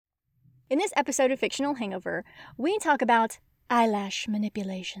In this episode of Fictional Hangover, we talk about eyelash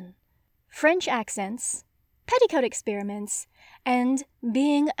manipulation, French accents, petticoat experiments, and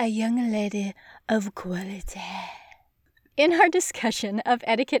being a young lady of quality. In our discussion of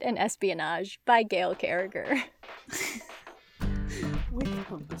Etiquette and Espionage by Gail Carriger. With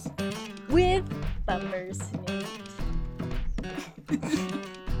Bumpers. With Bumpers.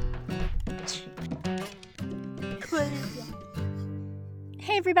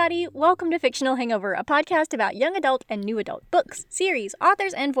 Hey everybody, welcome to Fictional Hangover, a podcast about young adult and new adult books, series,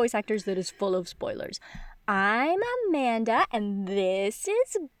 authors, and voice actors that is full of spoilers. I'm Amanda, and this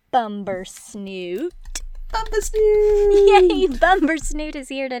is Bumbersnoot. Bumbersnoot! Yay, Bumbersnoot is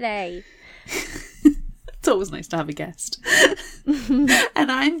here today. It's always nice to have a guest.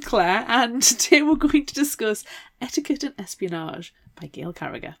 And I'm Claire, and today we're going to discuss Etiquette and Espionage by Gail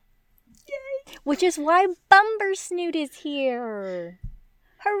Carriger. Yay! Which is why Bumbersnoot is here.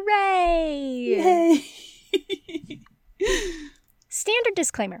 Hooray! Yay! Standard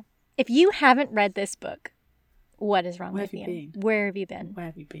disclaimer. If you haven't read this book, what is wrong Where with have you been? Where have you been? Where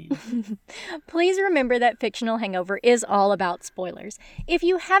have you been? Please remember that Fictional Hangover is all about spoilers. If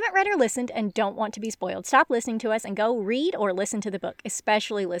you haven't read or listened and don't want to be spoiled, stop listening to us and go read or listen to the book,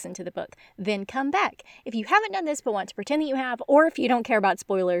 especially listen to the book. Then come back. If you haven't done this but want to pretend that you have, or if you don't care about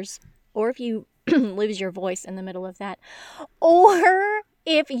spoilers, or if you lose your voice in the middle of that, or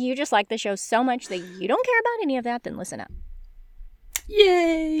if you just like the show so much that you don't care about any of that, then listen up.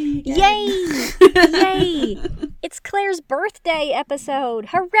 Yay! Yay! Yay! It's Claire's birthday episode.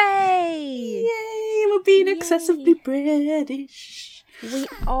 Hooray! Yay! We're being Yay. excessively British. We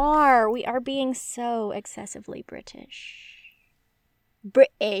are being so excessively British.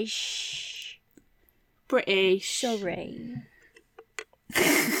 British. Sorry.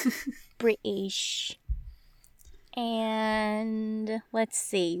 British. And let's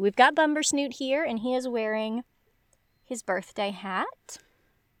see. We've got Bumbersnoot here, and he is wearing his birthday hat.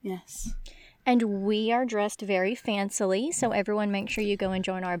 Yes. And we are dressed very fancily, so everyone make sure you go and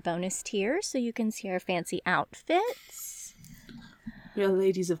join our bonus tier so you can see our fancy outfits. We are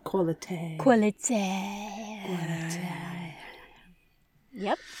ladies of quality. Quality.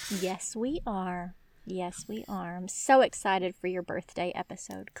 Yep. Yes, we are. Yes, we are. I'm so excited for your birthday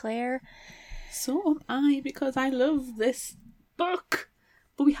episode, Claire. So am I, because I love this book.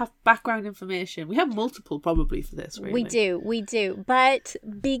 But we have background information. We have multiple probably for this, really. We do. But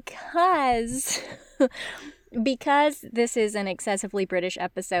because this is an excessively British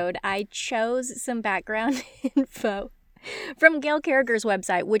episode, I chose some background info from Gail Carriger's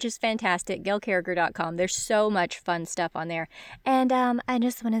website, which is fantastic, gailcarriger.com. There's so much fun stuff on there. And I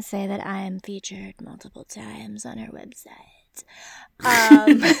just want to say that I am featured multiple times on her website.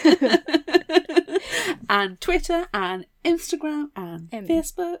 And Twitter and Instagram and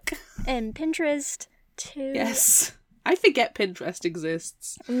Facebook and Pinterest too. Yes, I forget Pinterest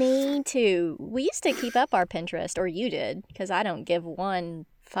exists. Me too. We used to keep up our Pinterest, or you did, because I don't give one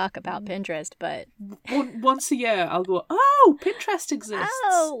fuck about Pinterest, but once a year I'll go, oh, Pinterest exists.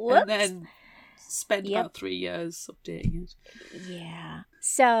 Oh, whoops. And then spend about 3 years updating it. Yeah.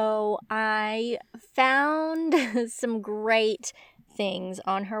 So I found some great things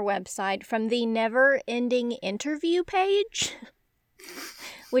on her website from the Never Ending Interview page,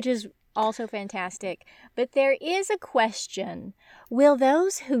 which is also fantastic. But there is a question. Will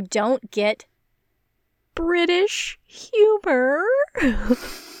those who don't get British humor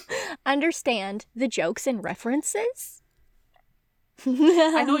understand the jokes and references?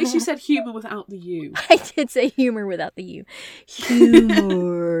 I noticed you said humour without the U. I did say humor without the U.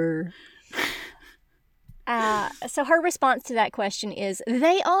 Humor. So her response to that question is,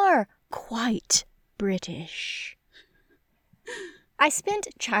 they are quite British. I spent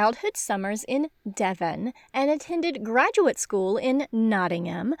childhood summers in Devon and attended graduate school in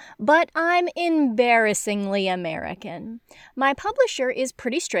Nottingham, but I'm embarrassingly American. My publisher is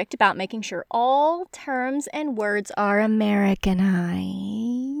pretty strict about making sure all terms and words are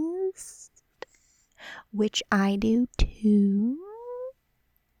Americanized, which I do too.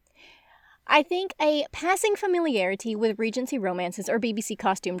 I think a passing familiarity with Regency romances or BBC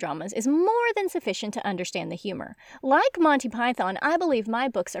costume dramas is more than sufficient to understand the humor. Like Monty Python, I believe my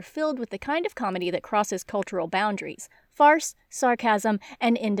books are filled with the kind of comedy that crosses cultural boundaries: farce, sarcasm,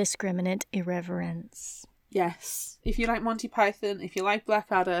 and indiscriminate irreverence. Yes. If you like Monty Python, if you like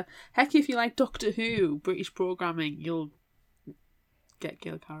Blackadder, heck, if you like Doctor Who, British programming, you'll get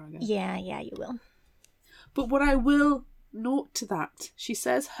Gail Carriger. Yeah, you will. But what I will note to that, she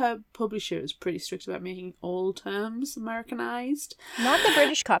says her publisher is pretty strict about making all terms Americanized. Not the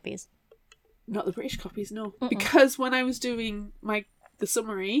British copies. Not the British copies, no. Mm-mm. Because when I was doing my the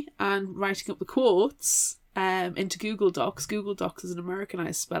summary and writing up the quotes into Google Docs. Google Docs is an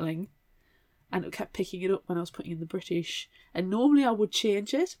Americanized spelling, and it kept picking it up when I was putting in the British. And normally I would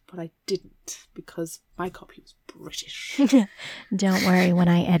change it, but I didn't because my copy was British. Don't worry, when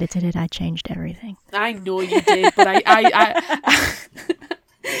I edited it, I changed everything. I know you did, but I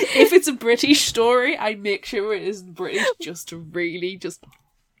if it's a British story, I make sure it is British just to really just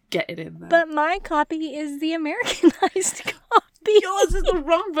get it in there. But my copy is the Americanized copy. Yours is the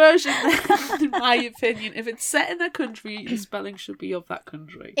wrong version, in my opinion. If it's set in a country, the spelling should be of that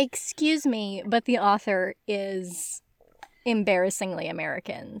country. Excuse me, but the author is embarrassingly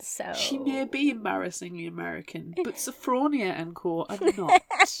American, so... She may be embarrassingly American, but Sophronia and co are not.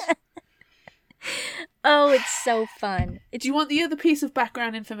 Oh, it's so fun. Do you want the other piece of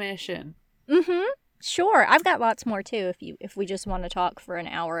background information? Mm-hmm. Sure. I've got lots more too if we just want to talk for an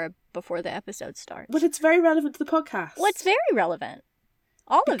hour before the episode starts. But it's very relevant to the podcast. Well, it's very relevant.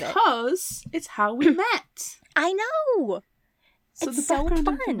 All of it. Because it's how we met. I know. So it's the background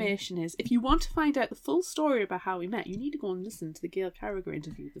so fun. information is, if you want to find out the full story about how we met, you need to go and listen to the Gail Carriger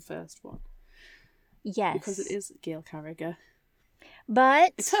interview, the first one. Yes. Because it is Gail Carriger.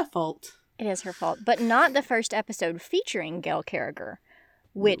 But... It's her fault. It is her fault. But not the first episode featuring Gail Carriger,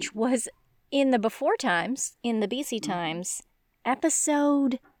 which was in the before times, in the BC times,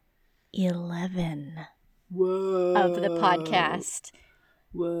 episode 11 Whoa. of the podcast.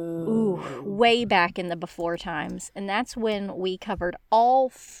 Whoa. Ooh, way back in the before times. And that's when we covered all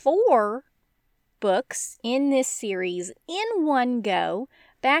 4 books in this series in one go,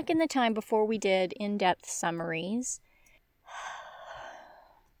 back in the time before we did in-depth summaries.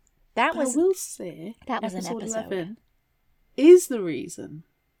 I will say, that was an episode episode. 11 is the reason.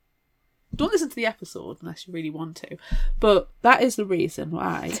 Don't listen to the episode unless you really want to, but that is the reason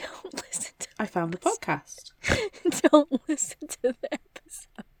why Don't listen to I found the podcast. Don't listen to the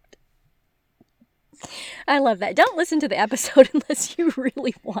episode. I love that. Don't listen to the episode unless you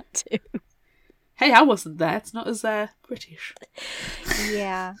really want to. Hey, I wasn't there. It's not as British.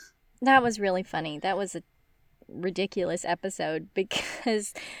 Yeah, that was really funny. That was a ridiculous episode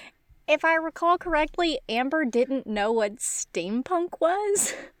because if I recall correctly, Amber didn't know what steampunk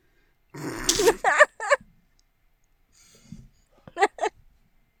was.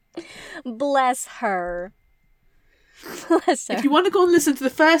 Bless her. Bless her. If you want to go and listen to the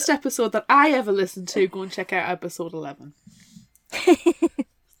first episode that I ever listened to, go and check out episode 11.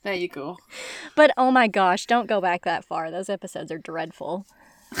 There you go. But oh my gosh, don't go back that far. Those episodes are dreadful.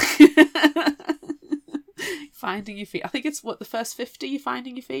 Finding your feet. I think it's the first 50 you're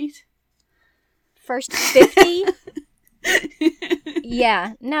finding your feet? First 50?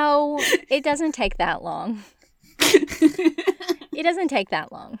 Yeah, no, it doesn't take that long. It doesn't take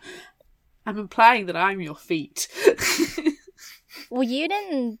that long. I'm implying that I'm your feet. Well, you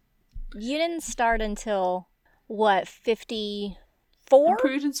didn't start until what, 54?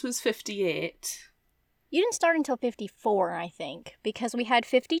 Prudence was 58. You didn't start until 54, I think, because we had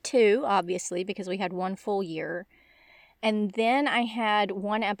 52, obviously, because we had one full year. And then I had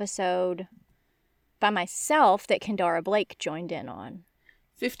one episode by myself that Kendara Blake joined in on.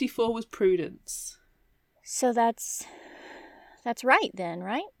 54 was Prudence. So that's right then,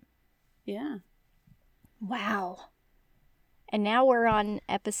 right? Yeah. Wow. And now we're on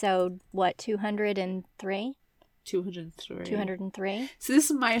episode, what, 203? 203. 203? So this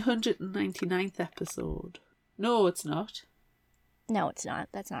is my 199th episode. No, it's not. No, it's not.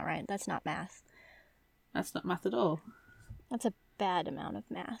 That's not right. That's not math. That's not math at all. That's a bad amount of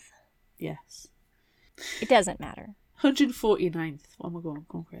math. Yes. It doesn't matter. 149th. Oh my God, I'm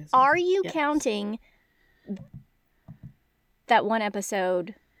going crazy. Are you Yes. counting that one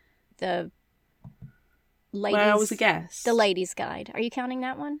episode, the ladies... Where I was a guest? The Ladies' Guide. Are you counting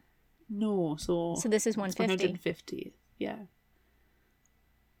that one? No, so this is 150. 150. Yeah.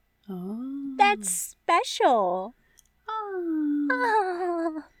 Oh. That's special. Oh.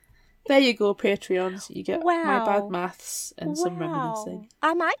 Ah. There you go, Patreon. So you get my Wow. bad maths and some Wow. reminiscing.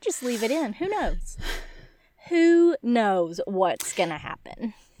 I might just leave it in. Who knows? Who knows what's going to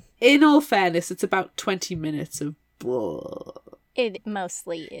happen? In all fairness, it's about 20 minutes of blah. It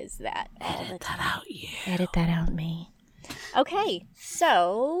mostly is that. Edit that out, you. Edit that out, me. Okay,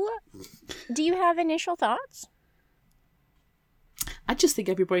 so do you have initial thoughts? I just think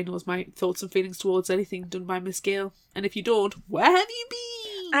everybody knows my thoughts and feelings towards anything done by Miss Gale. And if you don't, where have you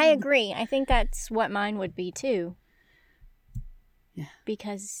been? I agree. I think that's what mine would be too. Yeah.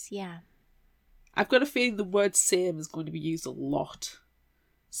 Because, yeah. I've got a feeling the word same is going to be used a lot.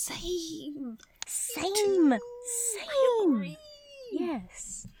 Same. Same. I agree.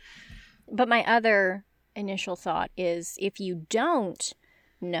 Yes. But my other initial thought is, if you don't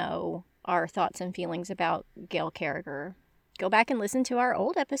know our thoughts and feelings about Gail Carriger, go back and listen to our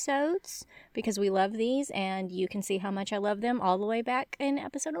old episodes, because we love these, and you can see how much I love them all the way back in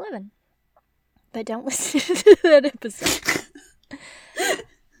episode 11. But don't listen to that episode.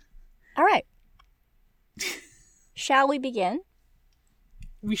 All right. Shall we begin?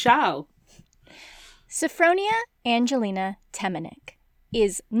 We shall. Sophronia Angelina Temenick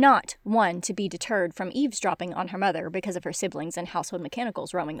is not one to be deterred from eavesdropping on her mother because of her siblings and household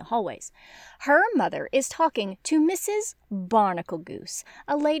mechanicals roaming the hallways. Her mother is talking to Mrs. Barnacle Goose,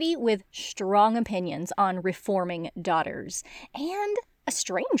 a lady with strong opinions on reforming daughters, and a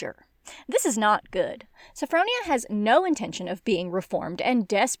stranger. This is not good. Sophronia has no intention of being reformed and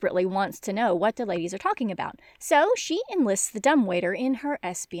desperately wants to know what the ladies are talking about, so she enlists the dumbwaiter in her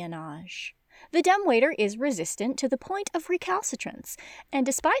espionage. The dumbwaiter is resistant to the point of recalcitrance, and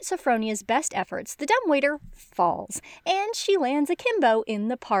despite Sophronia's best efforts, the dumbwaiter falls, and she lands akimbo in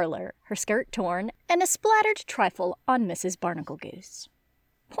the parlor, her skirt torn, and a splattered trifle on Mrs. Barnacle Goose.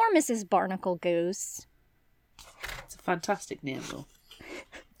 Poor Mrs. Barnacle Goose. It's a fantastic name, though.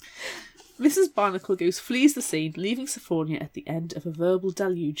 Mrs. Barnacle Goose flees the scene, leaving Sophronia at the end of a verbal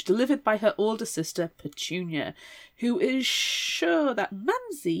deluge delivered by her older sister, Petunia, who is sure that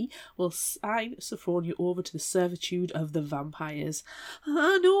Mamsie will sign Sophronia over to the servitude of the vampires.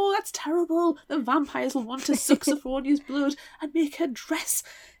 Ah, no, that's terrible. The vampires will want to suck Sophronia's blood and make her dress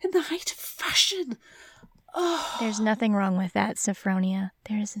in the height of fashion. Oh. There's nothing wrong with that, Sophronia.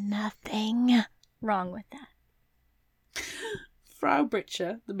 There's nothing wrong with that. Frau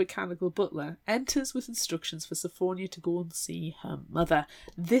Britcher, the mechanical butler, enters with instructions for Sophronia to go and see her mother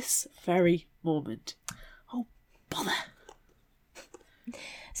this very moment. Oh, bother.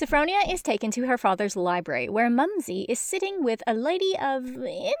 Sophronia is taken to her father's library, where Mumsy is sitting with a lady of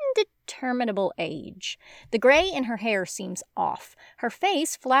indeterminable age. The grey in her hair seems off. Her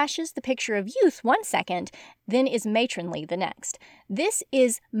face flashes the picture of youth one second, then is matronly the next. This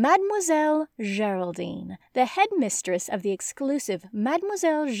is Mademoiselle Geraldine, the headmistress of the exclusive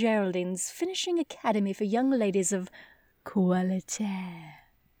Mademoiselle Geraldine's Finishing Academy for Young Ladies of Quality.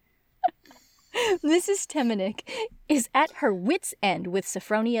 Mrs. Temenick is at her wit's end with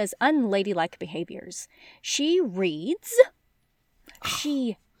Sophronia's unladylike behaviors. She reads,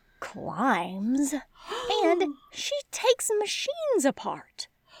 she climbs, and she takes machines apart.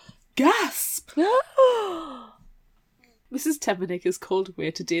 Gasp! Mrs. Temenick is called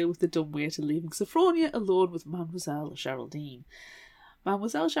away to deal with the dumbwaiter, leaving Sophronia alone with Mademoiselle Geraldine.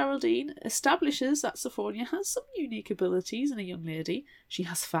 Mademoiselle Geraldine establishes that Sophronia has some unique abilities in a young lady. She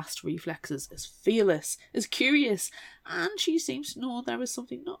has fast reflexes, is fearless, is curious, and she seems to know there is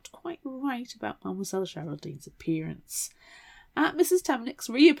something not quite right about Mademoiselle Geraldine's appearance. At Mrs. Temenick's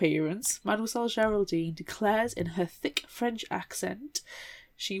reappearance, Mademoiselle Geraldine declares in her thick French accent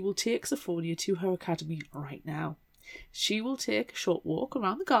she will take Sophronia to her academy right now. She will take a short walk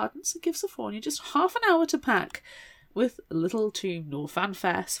around the gardens and give Sophronia just half an hour to pack. With little to no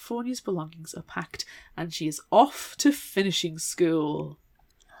fanfare, Sophronia's belongings are packed, and she is off to finishing school.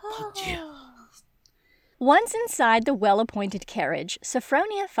 Once inside the well-appointed carriage,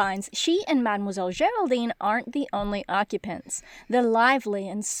 Sophronia finds she and Mademoiselle Geraldine aren't the only occupants. The lively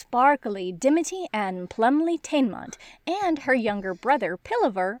and sparkly Dimity and Plumley Tainemont and her younger brother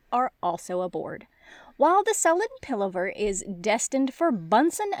Pilliver are also aboard. While the sullen Pilliver is destined for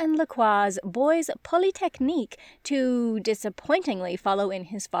Bunsen and Lacroix's Boys Polytechnique to disappointingly follow in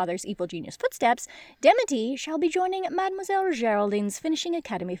his father's evil genius footsteps, Dimity shall be joining Mademoiselle Geraldine's Finishing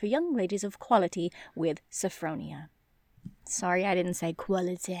Academy for Young Ladies of Quality with Sophronia. Sorry I didn't say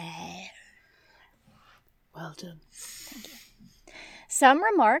quality. Well done. Thank you. Some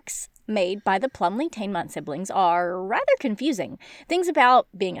remarks made by the Plumley Tainemont siblings are rather confusing. Things about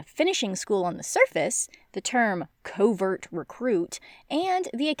being a finishing school on the surface, the term covert recruit, and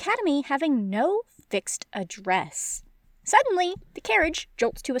the academy having no fixed address. Suddenly, the carriage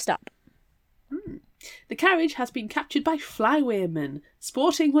jolts to a stop. The carriage has been captured by flywaymen,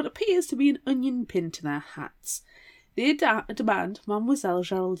 sporting what appears to be an onion pin to their hats. They demand Mademoiselle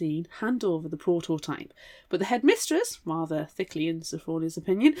Geraldine hand over the prototype, but the headmistress, rather thickly in Sophronia's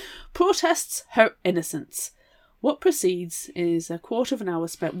opinion, protests her innocence. What proceeds is a quarter of an hour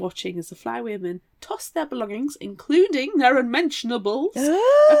spent watching as the flywaymen toss their belongings, including their unmentionables,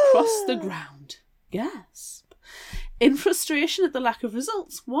 across the ground. Gasp. In frustration at the lack of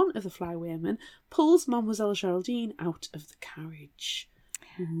results, one of the flywaymen pulls Mademoiselle Geraldine out of the carriage.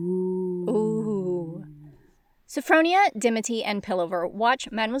 Ooh. Sophronia, Dimity, and Pilliver watch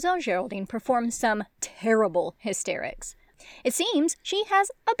Mademoiselle Geraldine perform some terrible hysterics. It seems she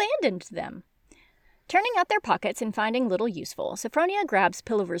has abandoned them. Turning out their pockets and finding little useful, Sophronia grabs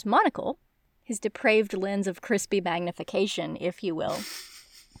Pilliver's monocle, his depraved lens of crispy magnification, if you will,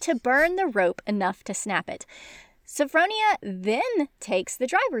 to burn the rope enough to snap it. Sophronia then takes the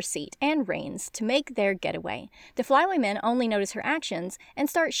driver's seat and reins to make their getaway. The Flywaymen only notice her actions and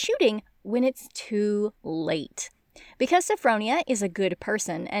start shooting when it's too late. Because Sophronia is a good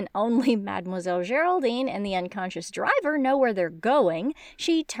person and only Mademoiselle Geraldine and the unconscious driver know where they're going,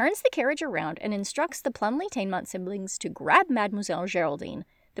 she turns the carriage around and instructs the Plumley Tainmont siblings to grab Mademoiselle Geraldine.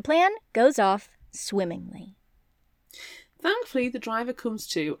 The plan goes off swimmingly. Thankfully, the driver comes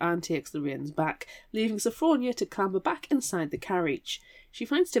to and takes the reins back, leaving Sophronia to clamber back inside the carriage. She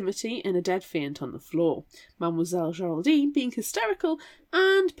finds Dimity in a dead faint on the floor, Mademoiselle Geraldine being hysterical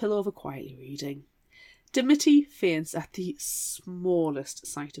and Pillover quietly reading. Dimity faints at the smallest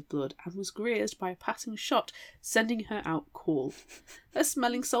sight of blood and was grazed by a passing shot, sending her out cold. Her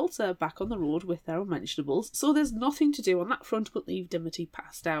smelling salts are back on the road with their unmentionables, so there's nothing to do on that front but leave Dimity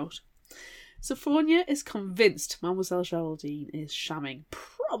passed out. Sophronia is convinced Mademoiselle Geraldine is shamming,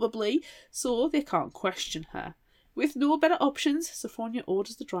 probably, so they can't question her. With no better options, Sophronia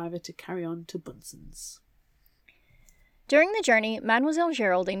orders the driver to carry on to Bunsen's. During the journey, Mademoiselle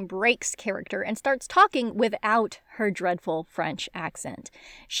Geraldine breaks character and starts talking without her dreadful French accent.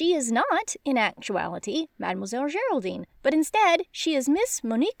 She is not, in actuality, Mademoiselle Geraldine, but instead she is Miss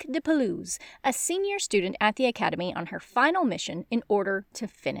Monique de Pelouse, a senior student at the Academy on her final mission in order to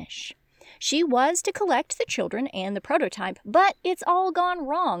finish. She was to collect the children and the prototype, but it's all gone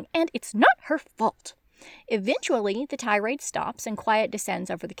wrong, and it's not her fault. Eventually, the tirade stops and quiet descends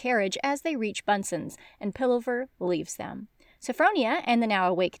over the carriage as they reach Bunsen's, and Pilliver leaves them. Sophronia and the now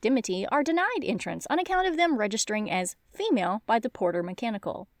awake Dimity are denied entrance on account of them registering as female by the Porter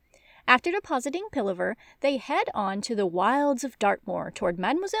Mechanical. After depositing Pilliver, they head on to the wilds of Dartmoor toward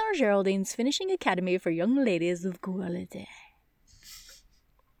Mademoiselle Geraldine's finishing academy for young ladies of quality.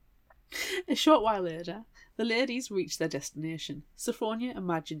 A short while later, the ladies reach their destination. Sophronia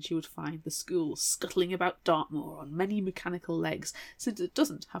imagined she would find the school scuttling about Dartmoor on many mechanical legs, since it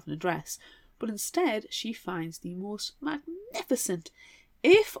doesn't have an address, but instead she finds the most magnificent,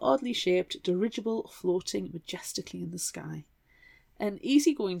 if oddly shaped, dirigible floating majestically in the sky. An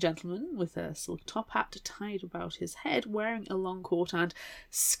easygoing gentleman with a silk top hat tied about his head, wearing a long coat and,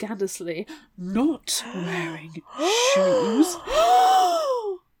 scandalously, not wearing shoes,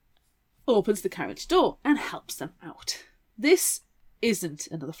 opens the carriage door and helps them out. This isn't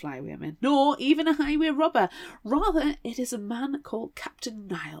another Flywayman, nor even a highway robber. Rather, it is a man called Captain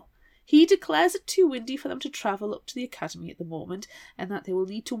Niall. He declares it too windy for them to travel up to the academy at the moment, and that they will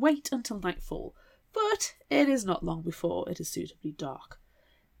need to wait until nightfall. But it is not long before it is suitably dark.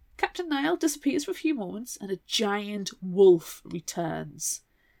 Captain Niall disappears for a few moments, and a giant wolf returns.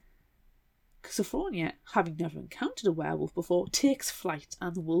 Sophronia, having never encountered a werewolf before, takes flight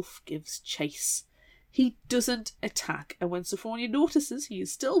and the wolf gives chase. He doesn't attack, and when Sophronia notices he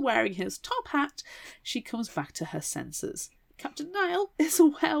is still wearing his top hat, she comes back to her senses. Captain Niall is a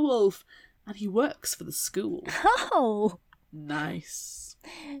werewolf, and he works for the school. Oh! Nice.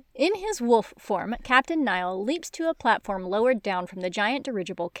 In his wolf form, Captain Niall leaps to a platform lowered down from the giant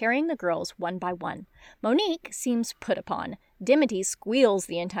dirigible, carrying the girls one by one. Monique seems put upon. Dimity squeals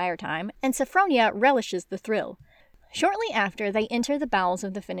the entire time, and Sophronia relishes the thrill. Shortly after, they enter the bowels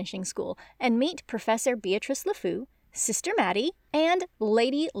of the finishing school and meet Professor Beatrice LeFou, Sister Maddie, and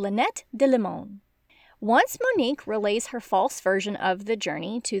Lady Lynette de Limon. Once Monique relays her false version of the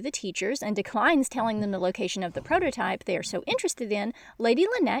journey to the teachers and declines telling them the location of the prototype they are so interested in, Lady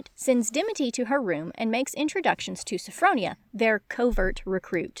Lynette sends Dimity to her room and makes introductions to Sophronia, their covert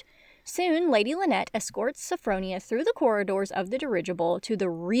recruit. Soon, Lady Lynette escorts Sophronia through the corridors of the dirigible to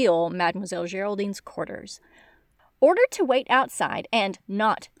the real Mademoiselle Geraldine's quarters. Ordered to wait outside and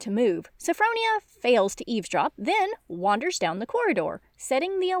not to move, Sophronia fails to eavesdrop, then wanders down the corridor,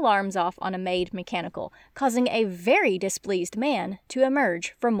 setting the alarms off on a maid mechanical, causing a very displeased man to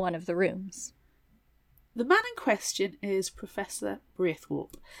emerge from one of the rooms. The man in question is Professor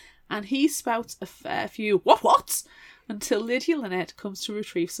Braithwaite, and he spouts a fair few what until Lady Lynette comes to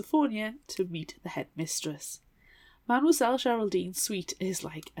retrieve Sophronia to meet the headmistress. Mademoiselle Geraldine's suite is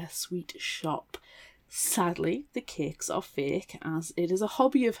like a sweet shop. Sadly, the cakes are fake, as it is a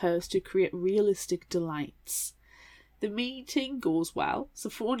hobby of hers to create realistic delights. The meeting goes well,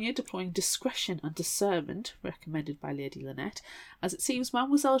 Sophronia deploying discretion and discernment, recommended by Lady Lynette, as it seems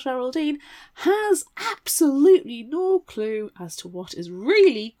Mademoiselle Geraldine has absolutely no clue as to what is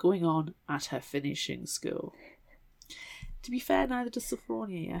really going on at her finishing school. To be fair, neither does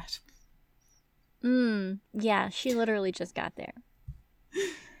Sophronia yet. Yeah, she literally just got there.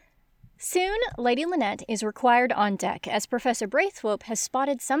 Soon, Lady Lynette is required on deck as Professor Braithwaite has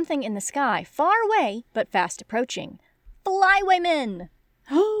spotted something in the sky, far away but fast approaching. Flywaymen!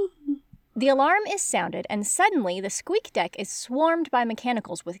 The alarm is sounded, and suddenly the squeak deck is swarmed by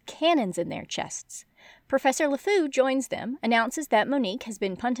mechanicals with cannons in their chests. Professor LeFou joins them, announces that Monique has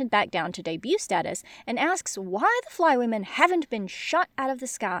been punted back down to debut status, and asks why the Flywaymen haven't been shot out of the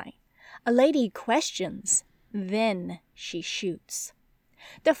sky. A lady questions. Then she shoots.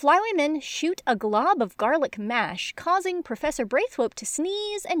 The Flywaymen shoot a glob of garlic mash, causing Professor Braithwaite to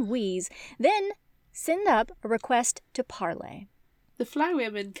sneeze and wheeze, then send up a request to parley. The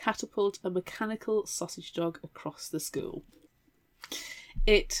Flywaymen catapult a mechanical sausage dog across the school.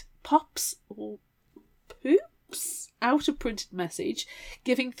 It pops or poops out a printed message,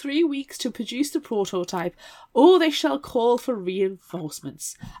 giving 3 weeks to produce the prototype, or they shall call for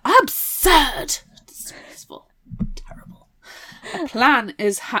reinforcements. Absurd! Disgraceful. Terrible. A plan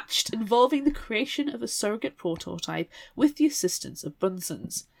is hatched involving the creation of a surrogate prototype with the assistance of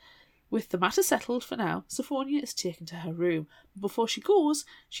Bunsen's. With the matter settled for now, Sophronia is taken to her room. Before she goes,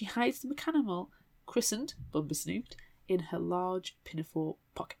 she hides the mechanimal, christened Bumbersnoot, in her large pinafore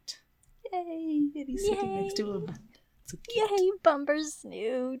pocket. Yay! And he's sitting next to Amanda. So cute. Yay,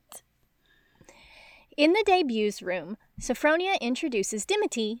 Bumbersnoot! In the debut's room, Sophronia introduces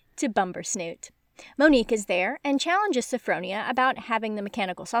Dimity to Bumbersnoot. Monique is there and challenges Sophronia about having the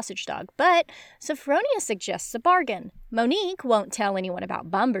mechanical sausage dog, but Sophronia suggests a bargain. Monique won't tell anyone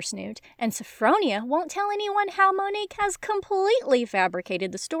about Bumbersnoot, and Sophronia won't tell anyone how Monique has completely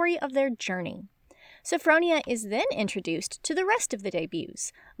fabricated the story of their journey. Sophronia is then introduced to the rest of the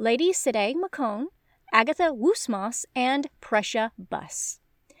debuts, Lady Sidé McCone, Agatha Woosmoss, and Prussia Buss.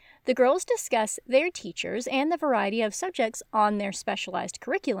 The girls discuss their teachers and the variety of subjects on their specialized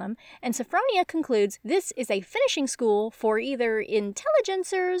curriculum, and Sophronia concludes this is a finishing school for either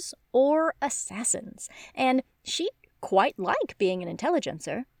intelligencers or assassins, and she'd quite like being an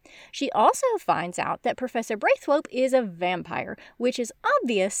intelligencer. She also finds out that Professor Braithwaite is a vampire, which is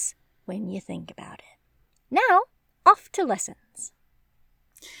obvious when you think about it. Now, off to lessons.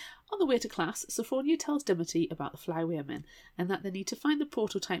 On the way to class, Sophronia tells Dimity about the Flywaymen and that they need to find the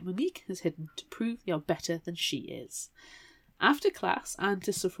prototype Monique has hidden to prove they are better than she is. After class, and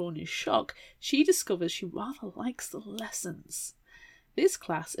to Sophronia's shock, she discovers she rather likes the lessons. This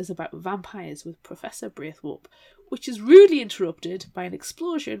class is about vampires with Professor Braithwaite, which is rudely interrupted by an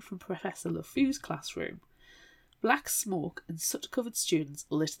explosion from Professor LeFou's classroom. Black smoke and soot-covered students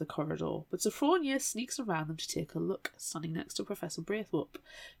lit the corridor, but Sophronia sneaks around them to take a look, standing next to Professor Braithwaite,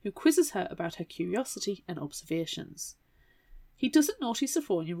 who quizzes her about her curiosity and observations. He doesn't notice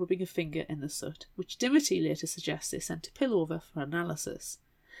Sophronia rubbing a finger in the soot, which Dimity later suggests they sent to Pillover for analysis.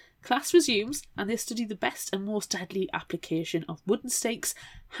 Class resumes, and they study the best and most deadly application of wooden stakes,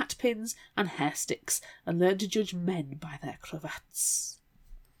 hat pins, and hair sticks, and learn to judge men by their cravats.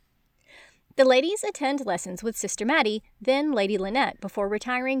 The ladies attend lessons with Sister Maddie, then Lady Lynette, before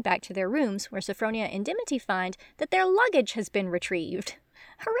retiring back to their rooms, where Sophronia and Dimity find that their luggage has been retrieved.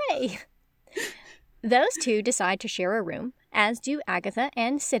 Hooray! Those two decide to share a room, as do Agatha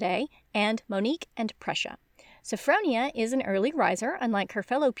and Sidé, and Monique and Prussia. Sophronia is an early riser, unlike her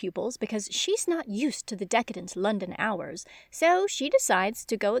fellow pupils, because she's not used to the decadent London hours, so she decides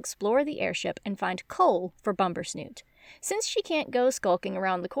to go explore the airship and find coal for Bumbersnoot. Since she can't go skulking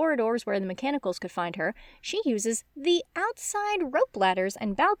around the corridors where the mechanicals could find her, she uses the outside rope ladders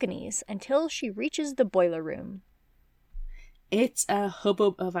and balconies until she reaches the boiler room. It's a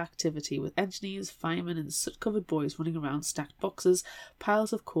hubbub of activity, with engineers, firemen and soot-covered boys running around stacked boxes,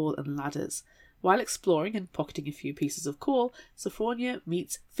 piles of coal and ladders. While exploring and pocketing a few pieces of coal, Sophronia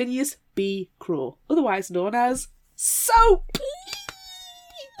meets Phineas B. Crow, otherwise known as Soap!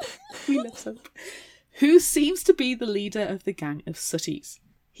 We love Soap. Who seems to be the leader of the gang of sooties.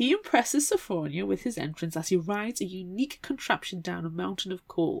 He impresses Sophronia with his entrance as he rides a unique contraption down a mountain of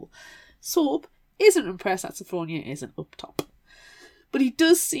coal. Soap isn't impressed that Sophronia isn't up top, but he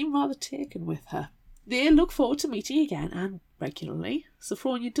does seem rather taken with her. They look forward to meeting again, and regularly.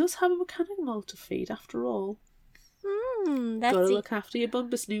 Sophronia does have a mechanical to feed after all. Gotta look after your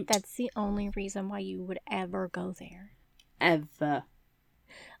Bumbersnoot. That's the only reason why you would ever go there. Ever.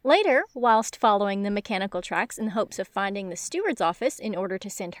 Later, whilst following the mechanical tracks in hopes of finding the steward's office in order to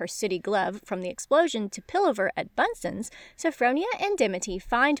send her sooty glove from the explosion to Pillover at Bunsen's, Sophronia and Dimity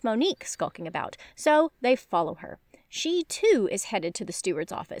find Monique skulking about, so they follow her. She, too, is headed to the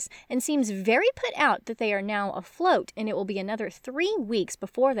steward's office and seems very put out that they are now afloat and it will be another 3 weeks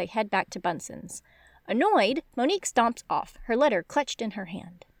before they head back to Bunsen's. Annoyed, Monique stomps off, her letter clutched in her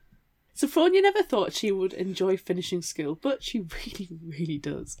hand. Sophronia never thought she would enjoy finishing school, but she really, really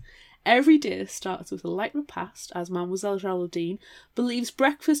does. Every day starts with a light repast, as Mademoiselle Geraldine believes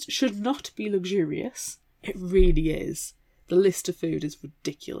breakfast should not be luxurious. It really is. The list of food is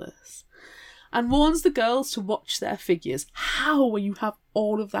ridiculous. And warns the girls to watch their figures. How, when you have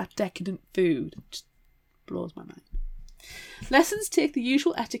all of that decadent food? It just blows my mind. Lessons take the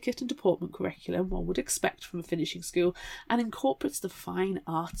usual etiquette and deportment curriculum one would expect from a finishing school and incorporates the fine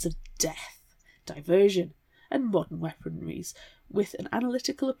arts of death, diversion, and modern weaponries with an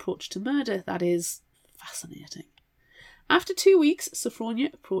analytical approach to murder that is fascinating. After 2 weeks,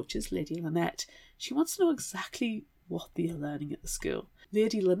 Sophronia approaches Lady Lynette. She wants to know exactly what they are learning at the school.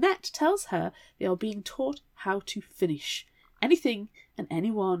 Lady Lynette tells her they are being taught how to finish anything and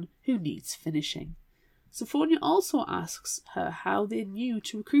anyone who needs finishing. Sophronia also asks her how they knew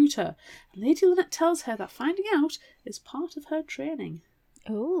to recruit her, and Lady Lynette tells her that finding out is part of her training.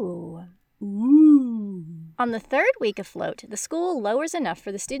 Ooh. Ooh. On the 3rd week afloat, the school lowers enough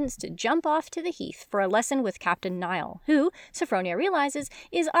for the students to jump off to the heath for a lesson with Captain Niall, who, Sophronia realizes,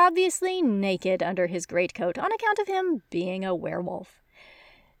 is obviously naked under his greatcoat on account of him being a werewolf.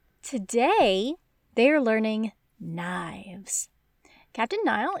 Today, they are learning knives. Captain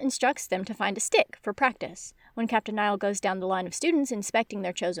Niall instructs them to find a stick for practice. When Captain Niall goes down the line of students inspecting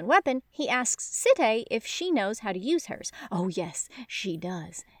their chosen weapon, he asks Sitte if she knows how to use hers. Oh yes, she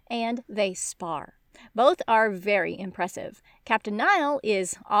does. And they spar. Both are very impressive. Captain Niall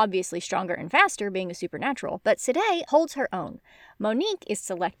is obviously stronger and faster, being a supernatural, but Sitte holds her own. Monique is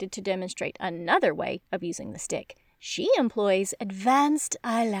selected to demonstrate another way of using the stick. She employs advanced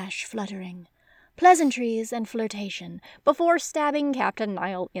eyelash fluttering, pleasantries, and flirtation before stabbing Captain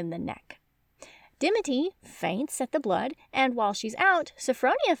Niall in the neck. Dimity faints at the blood, and while she's out,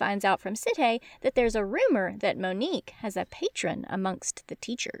 Sophronia finds out from Sitte that there's a rumor that Monique has a patron amongst the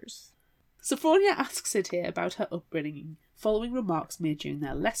teachers. Sophronia asks Sitte about her upbringing, following remarks made during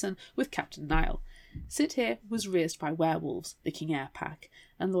their lesson with Captain Niall. Sitte was raised by werewolves, the King Air Pack,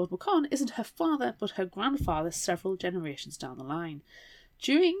 and Lord Macon isn't her father but her grandfather several generations down the line.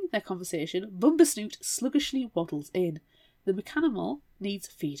 During their conversation, Bumbersnoot sluggishly waddles in. The mechanimal needs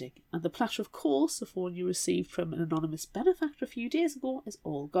feeding, and the platter of course Sophronia received from an anonymous benefactor a few days ago is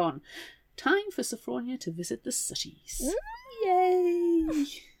all gone. Time for Sophronia to visit the Sutties. Yay!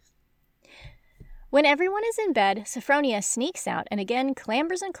 When everyone is in bed, Sophronia sneaks out and again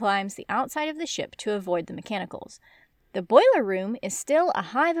clambers and climbs the outside of the ship to avoid the mechanicals. The boiler room is still a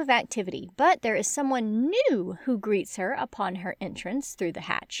hive of activity, but there is someone new who greets her upon her entrance through the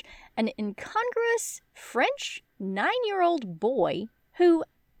hatch. An incongruous French 9-year-old boy who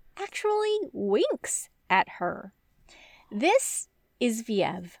actually winks at her. This is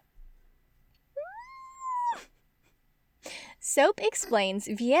Vieve. Soap explains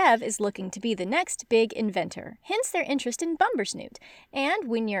Vieve is looking to be the next big inventor, hence their interest in Bumbersnoot. And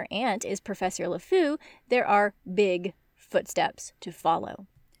when your aunt is Professor LeFou, there are big footsteps to follow.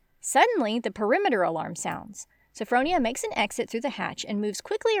 Suddenly, the perimeter alarm sounds. Sophronia makes an exit through the hatch and moves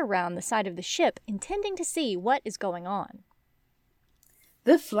quickly around the side of the ship, intending to see what is going on.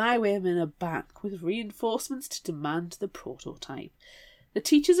 The Flywaymen are back with reinforcements to demand the prototype. The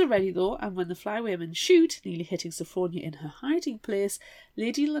teachers are ready though, and when the Flywaymen shoot, nearly hitting Sophronia in her hiding place,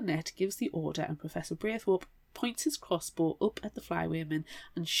 Lady Lynette gives the order and Professor Braithwaite points his crossbow up at the Flywaymen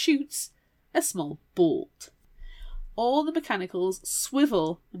and shoots a small bolt. All the mechanicals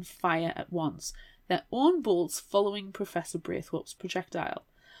swivel and fire at once, their own bolts following Professor Braithwaite's projectile.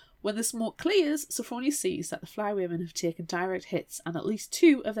 When the smoke clears, Sophronia sees that the Flywaymen have taken direct hits and at least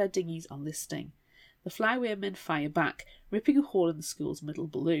 2 of their dinghies are listing. The Flywaymen fire back, ripping a hole in the school's middle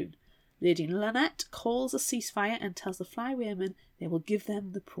balloon. Lady Lynette calls a ceasefire and tells the Flywaymen they will give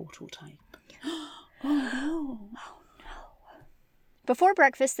them the prototype. Oh no! Before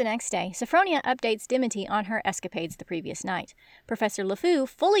breakfast the next day, Sophronia updates Dimity on her escapades the previous night. Professor LeFou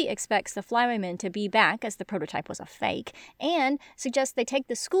fully expects the Flywaymen to be back as the prototype was a fake, and suggests they take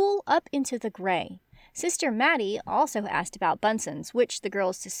the school up into the grey. Sister Maddie also asked about Bunsen's, which the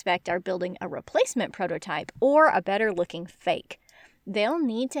girls suspect are building a replacement prototype or a better-looking fake. They'll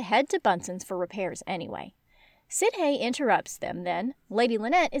need to head to Bunsen's for repairs anyway. Sitte interrupts them then. Lady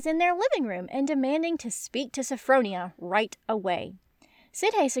Lynette is in their living room and demanding to speak to Sophronia right away.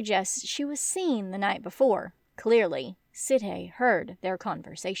 Sitte suggests she was seen the night before. Clearly, Sitte heard their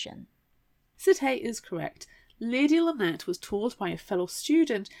conversation. Sitte is correct. Lady Lynette was told by a fellow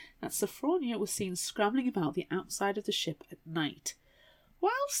student that Sophronia was seen scrambling about the outside of the ship at night.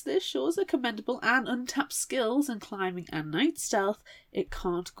 Whilst this shows her commendable and untapped skills in climbing and night stealth, it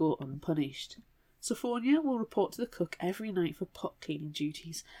can't go unpunished. Sophronia will report to the cook every night for pot cleaning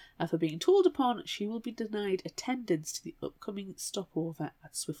duties. After being told upon, she will be denied attendance to the upcoming stopover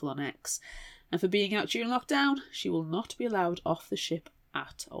at Swiffle-on-X. And for being out during lockdown, she will not be allowed off the ship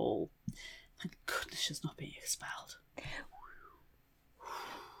at all. Thank goodness she's not being expelled.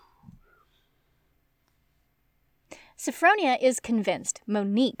 Sophronia is convinced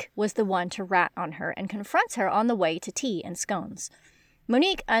Monique was the one to rat on her and confronts her on the way to tea and scones.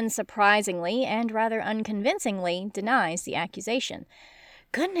 Monique, unsurprisingly and rather unconvincingly, denies the accusation.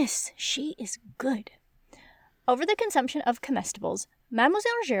 Goodness, she is good. Over the consumption of comestibles,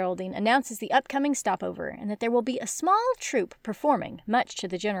 Mademoiselle Geraldine announces the upcoming stopover and that there will be a small troupe performing, much to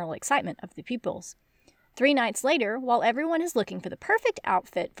the general excitement of the pupils. 3 nights later, while everyone is looking for the perfect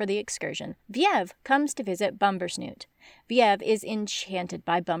outfit for the excursion, Viève comes to visit Bumbersnoot. Viève is enchanted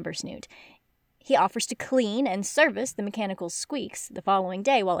by Bumbersnoot. He offers to clean and service the mechanical squeaks the following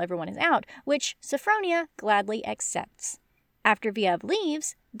day while everyone is out, which Sophronia gladly accepts. After Viève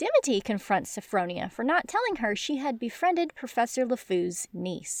leaves, Dimity confronts Sophronia for not telling her she had befriended Professor LeFou's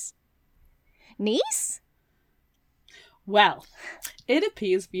niece. Niece? Well, it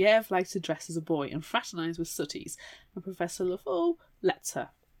appears Viève likes to dress as a boy and fraternise with sooties, and Professor LeFou lets her.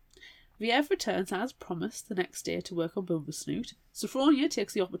 Viève returns as promised the next day to work on Bumbersnoot. Sophronia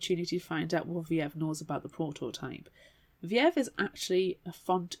takes the opportunity to find out what Viève knows about the prototype. Viève is actually a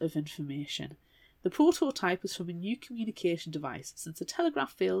font of information. The prototype was from a new communication device, since the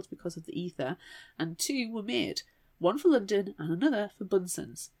telegraph failed because of the ether, and 2 were made, one for London and another for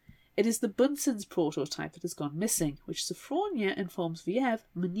Bunsen's. It is the Bunsen's prototype that has gone missing, which Sophronia informs Viève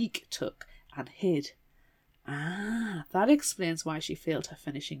Monique took and hid. Ah, that explains why she failed her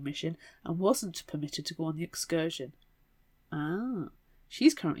finishing mission and wasn't permitted to go on the excursion. Ah,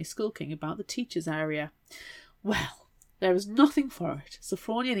 she's currently skulking about the teacher's area. Well, there is nothing for it.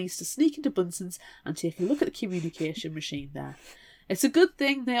 Sophronia needs to sneak into Bunsen's and take a look at the communication machine there. It's a good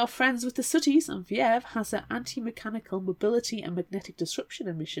thing they are friends with the sooties, and Viève has her anti-mechanical mobility and magnetic disruption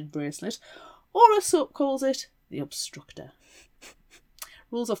emission bracelet, or as Soap calls it, the obstructor.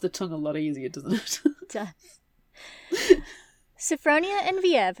 Rolls off the tongue a lot easier, doesn't it? It does. Sophronia and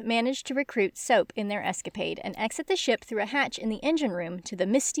Viève manage to recruit Soap in their escapade and exit the ship through a hatch in the engine room to the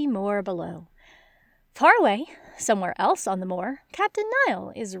misty moor below. Far away, somewhere else on the moor, Captain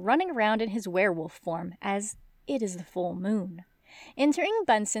Niall is running around in his werewolf form as it is the full moon. Entering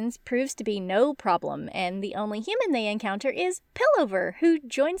Bunsen's proves to be no problem, and the only human they encounter is Pillover, who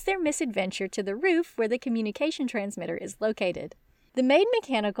joins their misadventure to the roof where the communication transmitter is located. The maid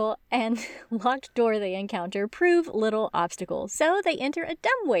mechanical and locked door they encounter prove little obstacle, so they enter a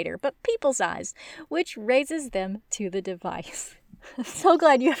dumbwaiter, but people-sized, which raises them to the device. I'm so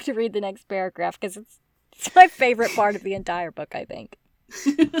glad you have to read the next paragraph, because it's my favorite part of the entire book, I think.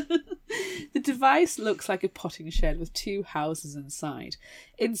 The device looks like a potting shed with 2 houses inside.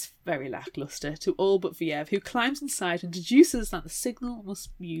 It's very lacklustre to all but Viève, who climbs inside and deduces that the signal must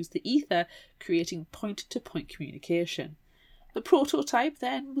use the ether, creating point-to-point communication. The prototype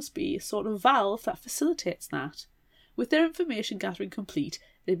then must be a sort of valve that facilitates that. With their information gathering complete,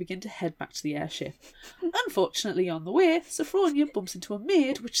 they begin to head back to the airship. Unfortunately, on the way, Sophronia bumps into a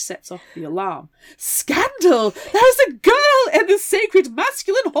maid, which sets off the alarm. Scandal! There's a girl in the sacred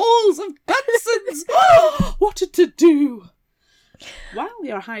masculine halls of Bunsen's! What to do? While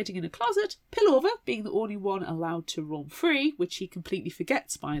they are hiding in a closet, Pillover, being the only one allowed to roam free, which he completely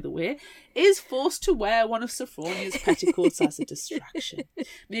forgets, by the way, is forced to wear one of Sophronia's petticoats as a distraction,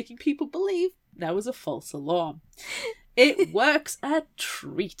 making people believe there was a false alarm. It works a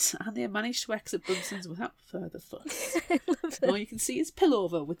treat, and they manage to exit Bunsen's without further fuss. All you can see is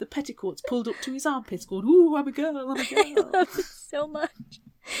Pillover with the petticoats pulled up to his armpits going, "Ooh, I'm a girl, I'm a girl." I love it so much.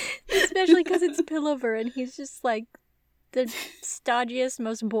 Especially because it's Pillover and he's just like the stodgiest,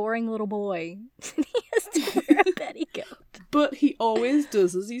 most boring little boy. He has to wear a petticoat. But he always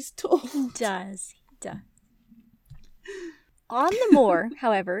does as he's told. He does. On the moor,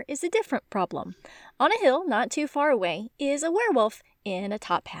 however, is a different problem. On a hill not too far away is a werewolf in a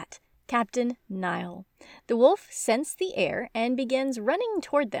top hat, Captain Niall. The wolf scents the air and begins running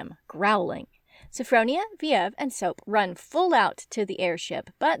toward them, growling. Sophronia, Viève, and Soap run full out to the airship,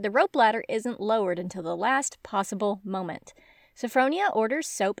 but the rope ladder isn't lowered until the last possible moment. Sophronia orders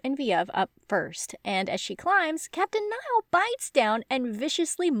Soap and Viève up first, and as she climbs, Captain Niall bites down and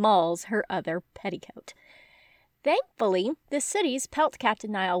viciously mauls her other petticoat. Thankfully, the sooties pelt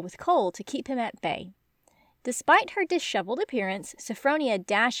Captain Niall with coal to keep him at bay. Despite her disheveled appearance, Sophronia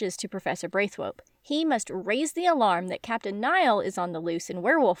dashes to Professor Braithwaite. He must raise the alarm that Captain Niall is on the loose in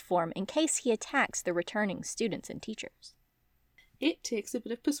werewolf form in case he attacks the returning students and teachers. It takes a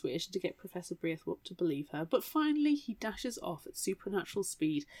bit of persuasion to get Professor Braithwaite to believe her, but finally he dashes off at supernatural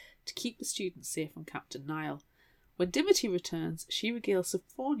speed to keep the students safe from Captain Nile. When Dimity returns, she regales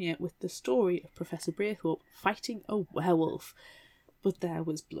Sophronia with the story of Professor Braithwaite fighting a werewolf. But there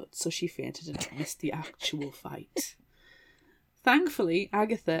was blood, so she fainted and missed the actual fight. Thankfully,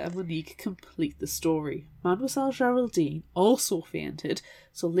 Agatha and Monique complete the story. Mademoiselle Geraldine also fainted,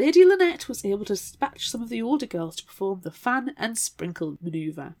 so Lady Lynette was able to dispatch some of the older girls to perform the fan and sprinkle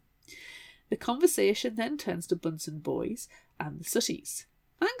manoeuvre. The conversation then turns to Bunsen boys and the Sooties.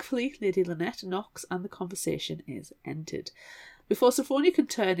 Thankfully, Lady Lynette knocks and the conversation is ended. Before Sophronia can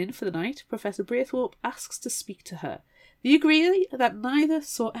turn in for the night, Professor Braithwaite asks to speak to her. They agree that neither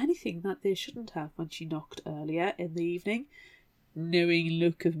saw anything that they shouldn't have when she knocked earlier in the evening. Knowing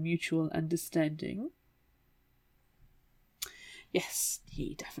look of mutual understanding. Yes,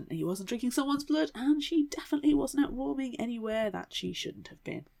 he definitely wasn't drinking someone's blood, and she definitely wasn't out roaming anywhere that she shouldn't have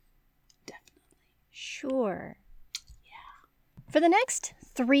been. Definitely. Sure. For the next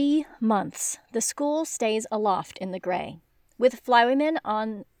 3 months, the school stays aloft in the grey. With flywomen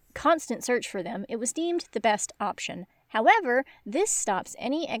on constant search for them, it was deemed the best option. However, this stops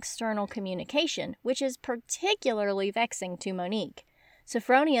any external communication, which is particularly vexing to Monique.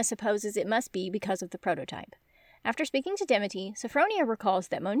 Sophronia supposes it must be because of the prototype. After speaking to Dimity, Sophronia recalls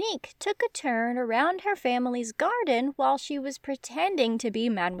that Monique took a turn around her family's garden while she was pretending to be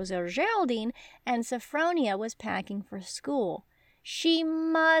Mademoiselle Geraldine, and Sophronia was packing for school. She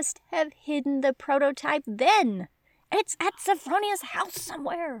must have hidden the prototype then. It's at Sophronia's house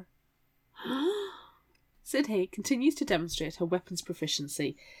somewhere. Sid Hay continues to demonstrate her weapons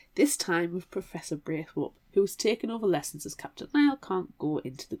proficiency, this time with Professor Braithwaite, who has taken over lessons as Captain Nile can't go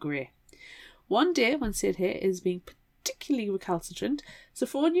into the grey. One day, when Sid Hay is being particularly recalcitrant,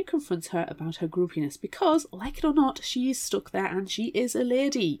 Sophronia confronts her about her groupiness because, like it or not, she is stuck there and she is a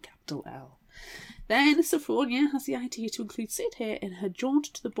lady, capital L. Then Sophronia has the idea to include Sid Hay in her jaunt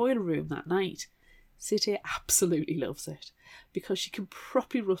to the boiler room that night. Sid Hay absolutely loves it, because she can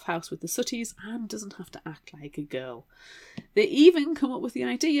properly roughhouse with the Sooties and doesn't have to act like a girl. They even come up with the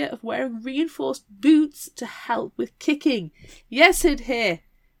idea of wearing reinforced boots to help with kicking. Yes, Sid Hay,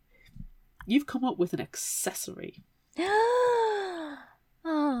 you've come up with an accessory.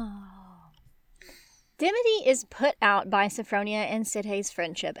 Dimity is put out by Sophronia and Sid Hay's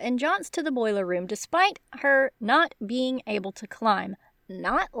friendship and jaunts to the boiler room despite her not being able to climb,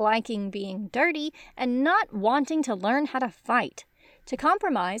 not liking being dirty, and not wanting to learn how to fight. To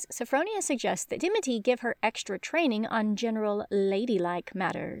compromise, Sophronia suggests that Dimity give her extra training on general ladylike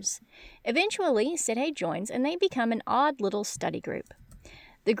matters. Eventually, Sid Hay joins and they become an odd little study group.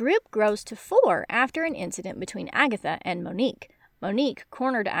 The group grows to 4 after an incident between Agatha and Monique. Monique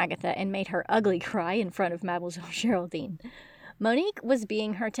cornered Agatha and made her ugly cry in front of Mademoiselle Geraldine. Monique was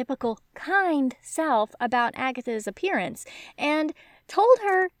being her typical kind self about Agatha's appearance and told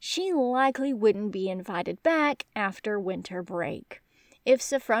her she likely wouldn't be invited back after winter break. If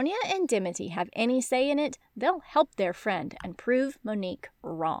Sophronia and Dimity have any say in it, they'll help their friend and prove Monique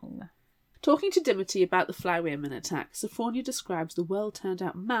wrong. Talking to Dimity about the Flywomen attack, Sophronia describes the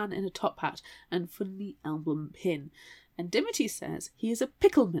well-turned-out man in a top hat and funny album pin, and Dimity says he is a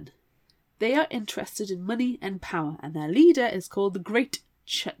pickleman. They are interested in money and power, and their leader is called the Great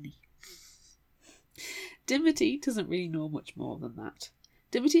Chutney. Dimity doesn't really know much more than that.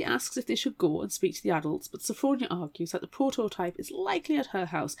 Dimity asks if they should go and speak to the adults, but Sophronia argues that the prototype is likely at her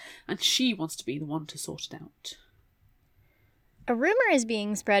house, and she wants to be the one to sort it out. A rumor is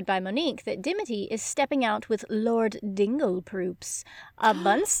being spread by Monique that Dimity is stepping out with Lord Dingleproops, a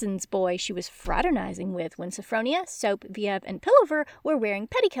Bunsen's boy she was fraternizing with when Sophronia, Soap, Vieve, and Pillover were wearing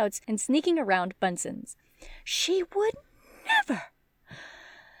petticoats and sneaking around Bunsen's. She would never.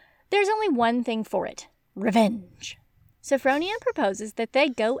 There's only one thing for it: revenge. Sophronia proposes that they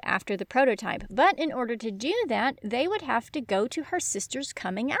go after the prototype, but in order to do that, they would have to go to her sister's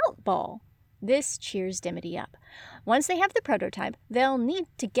coming out ball. This cheers Dimity up. Once they have the prototype, they'll need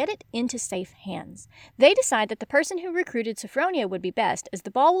to get it into safe hands. They decide that the person who recruited Sophronia would be best, as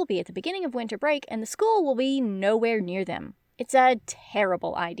the ball will be at the beginning of winter break and the school will be nowhere near them. It's a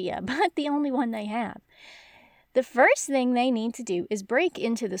terrible idea, but the only one they have. The first thing they need to do is break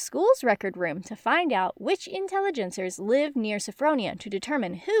into the school's record room to find out which intelligencers live near Sophronia to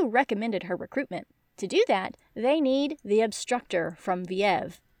determine who recommended her recruitment. To do that, they need the obstructor from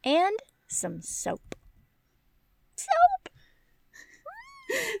Vieve and some soap. Soap!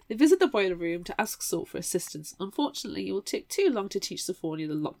 They visit the boiler room to ask Soap for assistance. Unfortunately, it will take too long to teach Sophronia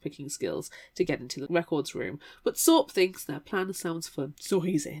the lockpicking skills to get into the records room, but Soap thinks their plan sounds fun, so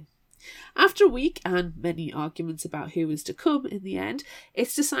he's in. After a week and many arguments about who is to come, in the end,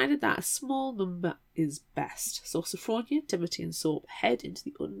 it's decided that a small number is best. So Sophronia, Dimity and Soap head into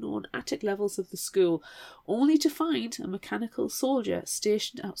the unknown attic levels of the school, only to find a mechanical soldier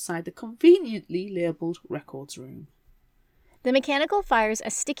stationed outside the conveniently labelled records room. The mechanical fires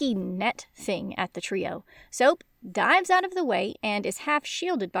a sticky net thing at the trio. Soap dives out of the way and is half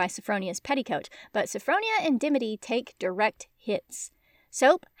shielded by Sophronia's petticoat, but Sophronia and Dimity take direct hits.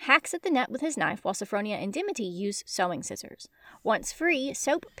 Soap hacks at the net with his knife while Sophronia and Dimity use sewing scissors. Once free,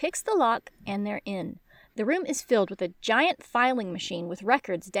 Soap picks the lock and they're in. The room is filled with a giant filing machine with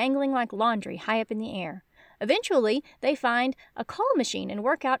records dangling like laundry high up in the air. Eventually, they find a call machine and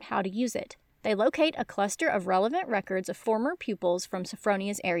work out how to use it. They locate a cluster of relevant records of former pupils from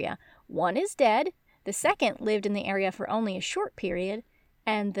Sophronia's area. One is dead, the second lived in the area for only a short period,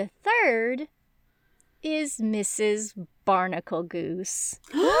 and the third is Mrs. Barnacle Goose.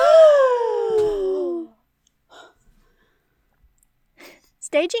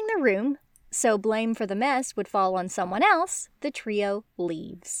 Staging the room, so blame for the mess would fall on someone else, the trio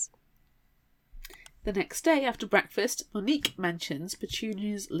leaves. The next day after breakfast, Monique mentions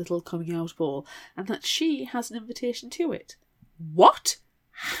Petunia's little coming out ball and that she has an invitation to it. What?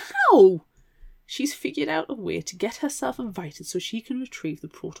 How? She's figured out a way to get herself invited so she can retrieve the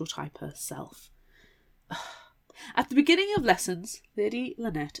prototype herself. At the beginning of lessons, Lady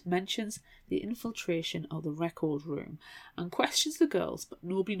Lynette mentions the infiltration of the record room and questions the girls, but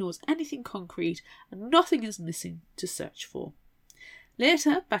nobody knows anything concrete and nothing is missing to search for.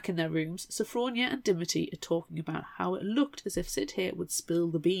 Later, back in their rooms, Sophronia and Dimity are talking about how it looked as if Sid Haig would spill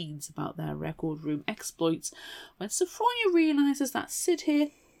the beans about their record room exploits when Sophronia realises that Sid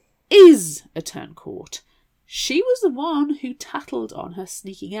Haig is a turncoat. She was the one who tattled on her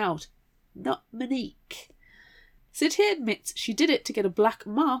sneaking out, not Monique. Sid Haig admits she did it to get a black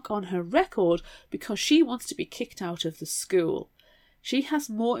mark on her record because she wants to be kicked out of the school. She has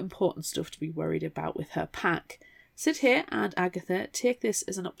more important stuff to be worried about with her pack. Sid Haig and Agatha take this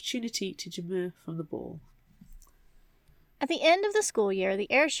as an opportunity to demur from the ball. At the end of the school year,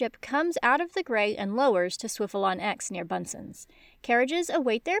 the airship comes out of the grey and lowers to Swiftolon-X near Bunsen's. Carriages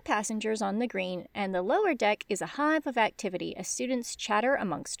await their passengers on the green, and the lower deck is a hive of activity as students chatter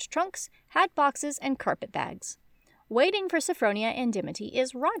amongst trunks, hat boxes, and carpet bags. Waiting for Sophronia and Dimity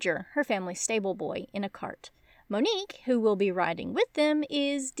is Roger, her family's stable boy, in a cart. Monique, who will be riding with them,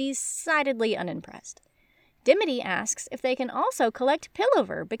 is decidedly unimpressed. Dimity asks if they can also collect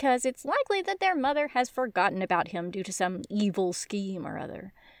Pillover because it's likely that their mother has forgotten about him due to some evil scheme or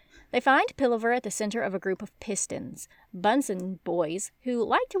other. They find Pillover at the center of a group of pistons, Bunsen boys who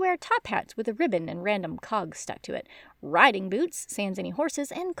like to wear top hats with a ribbon and random cogs stuck to it, riding boots, sans any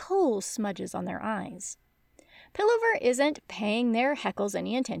horses, and coal smudges on their eyes. Pillover isn't paying their heckles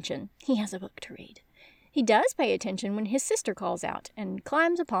any attention. He has a book to read. He does pay attention when his sister calls out and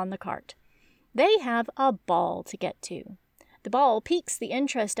climbs upon the cart. They have a ball to get to. The ball piques the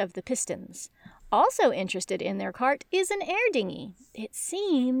interest of the pistons. Also interested in their cart is an air dinghy. It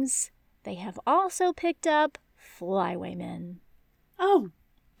seems they have also picked up Flywaymen. Oh,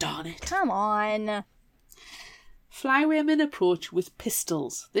 darn it. Come on. Flywaymen approach with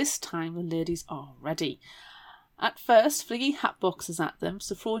pistols. This time the ladies are ready. At first, flinging hat boxes at them,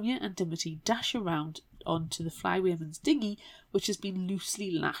 Sophronia and Dimity dash around onto the Flywaymen's dinghy, which has been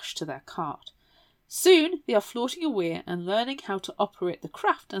loosely lashed to their cart. Soon they are floating away and learning how to operate the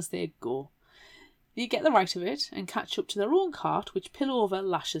craft as they go. They get the right of it and catch up to their own cart, which Pillover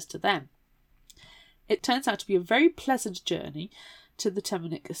lashes to them. It turns out to be a very pleasant journey to the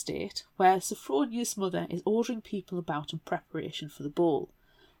Temminck estate, where Sophronia's mother is ordering people about in preparation for the ball.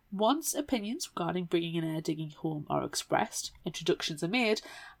 Once opinions regarding bringing an air digging home are expressed, introductions are made,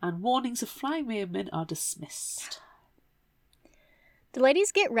 and warnings of Flywaymen are dismissed. The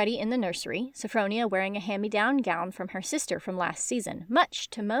ladies get ready in the nursery, Sophronia wearing a hand-me-down gown from her sister from last season, much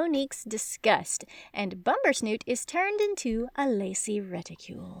to Monique's disgust, and Bumbersnoot is turned into a lacy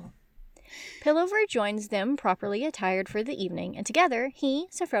reticule. Pillover joins them properly attired for the evening, and together he,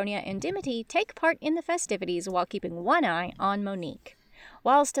 Sophronia, and Dimity take part in the festivities while keeping one eye on Monique.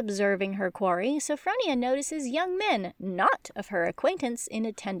 Whilst observing her quarry, Sophronia notices young men not of her acquaintance in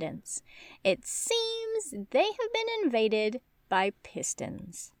attendance. It seems they have been invaded by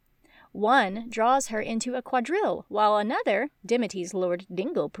pistons. One draws her into a quadrille, while another, Dimity's Lord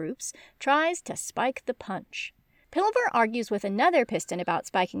Dingleproops, tries to spike the punch. Pillover argues with another piston about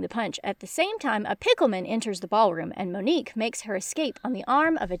spiking the punch. At the same time, a pickleman enters the ballroom, and Monique makes her escape on the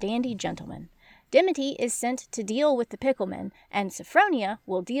arm of a dandy gentleman. Dimity is sent to deal with the pickleman, and Sophronia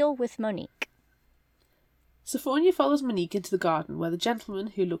will deal with Monique. Sophronia follows Monique into the garden where the gentleman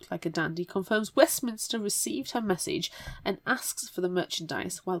who looked like a dandy confirms Westminster received her message and asks for the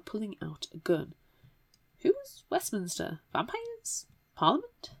merchandise while pulling out a gun. Who's Westminster? Vampires?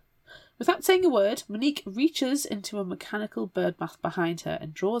 Parliament? Without saying a word, Monique reaches into a mechanical bird bath behind her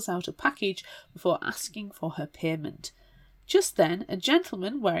and draws out a package before asking for her payment. Just then, a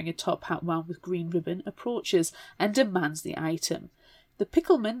gentleman wearing a top hat wound with green ribbon approaches and demands the item. The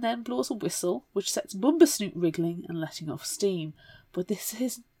pickleman then blows a whistle, which sets Bumbersnoot wriggling and letting off steam, but this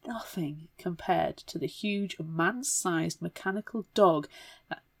is nothing compared to the huge man-sized mechanical dog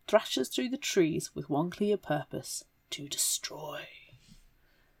that thrashes through the trees with one clear purpose: to destroy.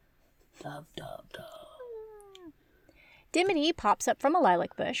 Dub, dub, dub. Dimity pops up from a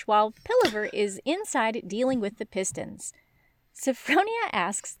lilac bush while Pilliver is inside dealing with the pistons. Sophronia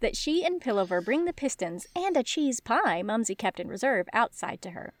asks that she and Pilliver bring the pistons and a cheese pie Mumsy kept in reserve outside to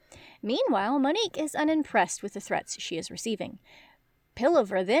her. Meanwhile, Monique is unimpressed with the threats she is receiving.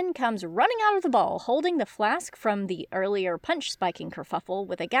 Pilliver then comes running out of the ball, holding the flask from the earlier punch-spiking kerfuffle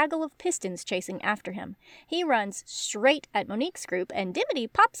with a gaggle of pistons chasing after him. He runs straight at Monique's group, and Dimity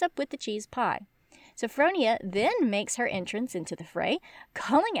pops up with the cheese pie. Sophronia then makes her entrance into the fray,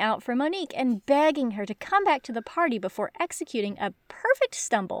 calling out for Monique and begging her to come back to the party before executing a perfect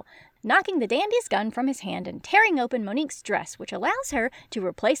stumble, knocking the dandy's gun from his hand and tearing open Monique's dress, which allows her to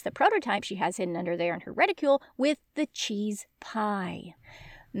replace the prototype she has hidden under there in her reticule with the cheese pie.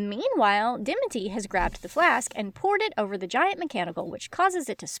 Meanwhile, Dimity has grabbed the flask and poured it over the giant mechanical, which causes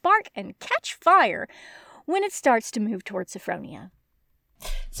it to spark and catch fire when it starts to move towards Sophronia.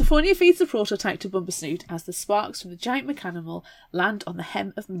 Sophronia feeds the prototype to Bumbersnoot as the sparks from the giant mechanical land on the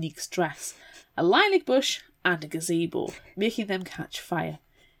hem of Monique's dress, a lilac bush and a gazebo, making them catch fire.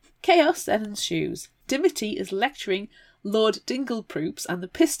 Chaos then ensues. Dimity is lecturing Lord Dingleproops and the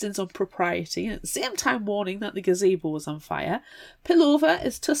Pistons on propriety, and at the same time warning that the gazebo was on fire. Pillover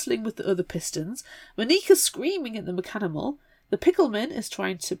is tussling with the other Pistons. Monique is screaming at the mechanical. The pickleman is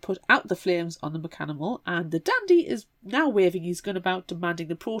trying to put out the flames on the mechanical, and the dandy is now waving his gun about, demanding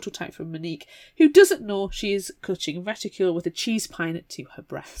the prototype from Monique, who doesn't know she is clutching a reticule with a cheese pie to her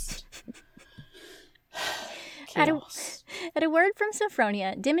breast. At a word from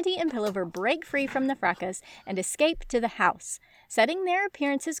Sophronia, Dimity and Pilliver break free from the fracas and escape to the house. Setting their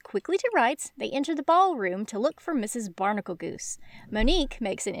appearances quickly to rights, they enter the ballroom to look for Mrs. Barnacle Goose. Monique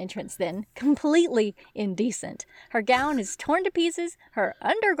makes an entrance then, completely indecent. Her gown is torn to pieces, her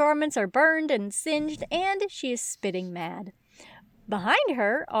undergarments are burned and singed, and she is spitting mad. Behind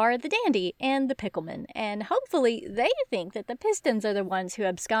her are the dandy and the pickleman, and hopefully they think that the Pistons are the ones who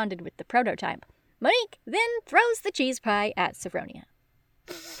absconded with the prototype. Monique then throws the cheese pie at Sophronia.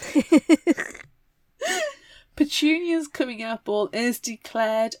 Petunia's coming out ball is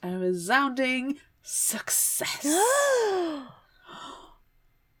declared a resounding success.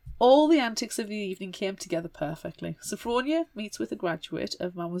 All the antics of the evening came together perfectly. Sophronia meets with a graduate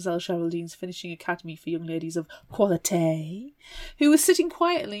of Mademoiselle Geraldine's finishing academy for young ladies of qualité, who was sitting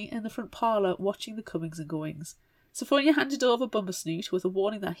quietly in the front parlour watching the comings and goings. Sophronia handed over Bumbersnoot with a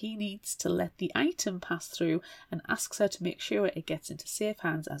warning that he needs to let the item pass through and asks her to make sure it gets into safe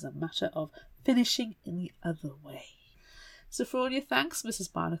hands as a matter of finishing in the other way. Sophronia thanks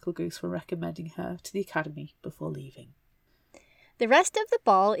Mrs. Barnacle Goose for recommending her to the academy before leaving. The rest of the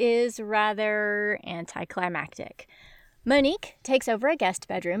ball is rather anticlimactic. Monique takes over a guest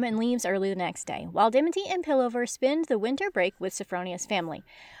bedroom and leaves early the next day, while Dimity and Pillover spend the winter break with Sophronia's family.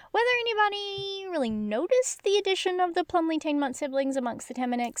 Whether anybody really noticed the addition of the Plumley-Tainmont siblings amongst the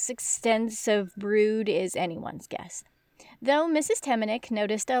Temenick's extensive brood is anyone's guess. Though Mrs. Temenick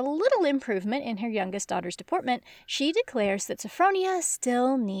noticed a little improvement in her youngest daughter's deportment, she declares that Sophronia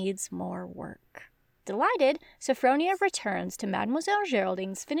still needs more work. Delighted, Sophronia returns to Mademoiselle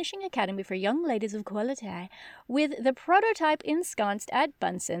Geraldine's finishing academy for young ladies of qualité, with the prototype ensconced at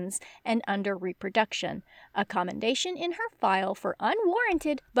Bunsen's and under reproduction, a commendation in her file for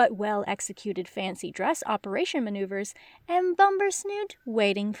unwarranted but well-executed fancy dress operation maneuvers, and Bumbersnoot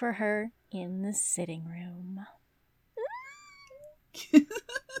waiting for her in the sitting room.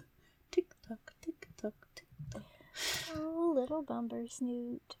 Tick-tock, tick-tock, tick-tock. Oh, little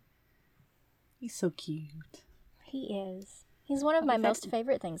Bumbersnoot. He's so cute. He is. He's one of my most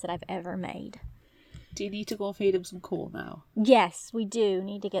favorite things that I've ever made. Do you need to go and feed him some coal now? Yes, we do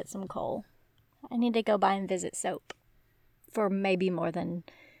need to get some coal. I need to go by and visit Soap. For maybe more than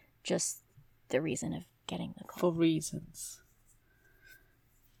just the reason of getting the coal. For reasons.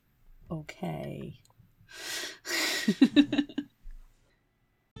 Okay.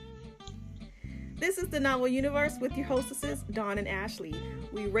 This is the Novel Universe with your hostesses, Dawn and Ashley.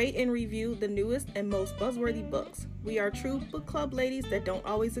 We rate and review the newest and most buzzworthy books. We are true book club ladies that don't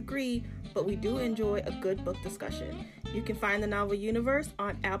always agree, but we do enjoy a good book discussion. You can find the Novel Universe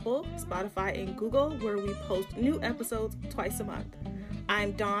on Apple, Spotify, and Google, where we post new episodes twice a month.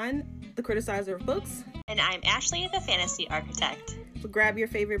 I'm Dawn, the criticizer of books. And I'm Ashley, the fantasy architect. So grab your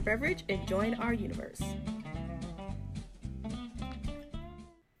favorite beverage and join our universe.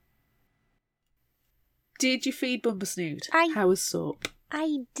 Did you feed Bumper Snoot? I- How was Soap?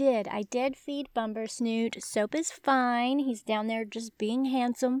 I did feed Bumper Snoot. Soap is fine. He's down there just being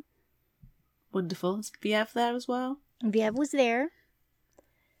handsome. Wonderful. Is Biev there as well? Viev was there.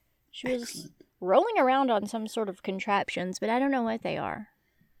 She was Excellent. rolling around on some sort of contraptions, but I don't know what they are.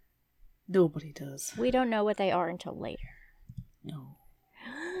 Nobody does. We don't know what they are until later. No.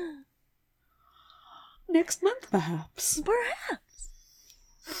 Next month, perhaps. Perhaps.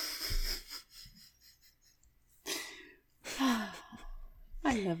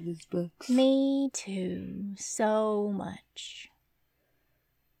 I love these books. Me too. So much.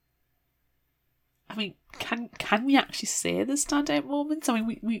 I mean, can we actually say the standout moments? I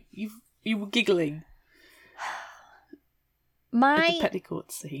mean, you were giggling at the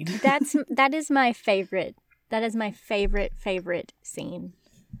petticoat scene. that is my favorite. That is my favorite scene.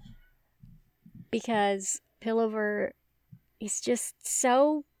 Because Pillover is just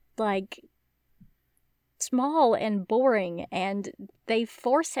so, like, small and boring, and they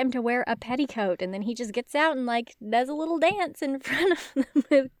force him to wear a petticoat, and then he just gets out and, like, does a little dance in front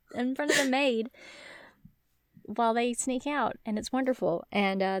of the maid while they sneak out, and it's wonderful.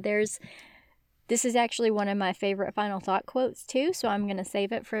 And this is actually one of my favorite final thought quotes too, so I'm gonna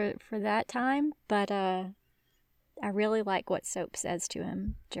save it for that time. But I really like what Soap says to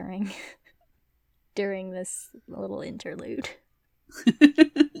him during this little interlude.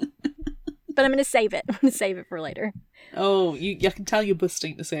 But I'm gonna save it. I'm gonna save it for later. Oh, I can tell you're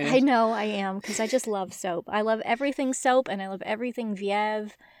busting to say it. I know I am, because I just love Soap. I love everything Soap, and I love everything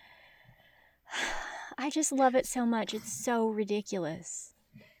Viev. I just love it so much. It's so ridiculous.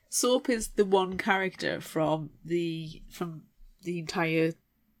 Soap is the one character from the entire,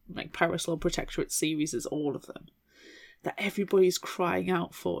 like, Parasol Protectorate series, as all of them, that everybody's crying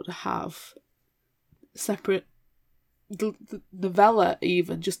out for to have separate the novella,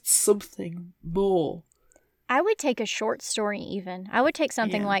 even just something more. I would take a short story even. I would take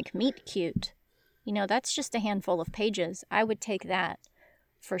something Yeah. like Meet Cute. You know, that's just a handful of pages. I would take that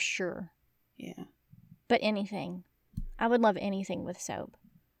for sure. Yeah. But anything. I would love anything with Soap.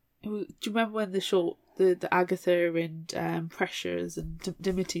 Do you remember when the Agatha and Pressures and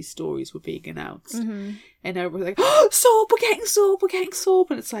Dimity stories were being announced? Mm-hmm. And everyone was like, "Oh, Soap! We're getting Soap! We're getting Soap!"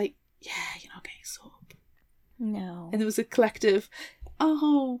 And it's like, yeah, you're not getting Soap. No. And there was a collective,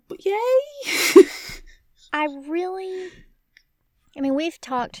 "Oh, but yay!" I mean, we've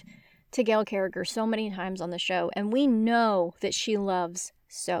talked to Gail Carriger so many times on the show, and we know that she loves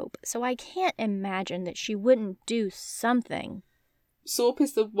Soap. So I can't imagine that she wouldn't do something. Soap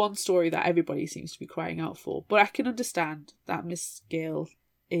is the one story that everybody seems to be crying out for, but I can understand that Miss Gale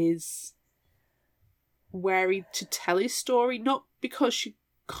is wary to tell his story, not because she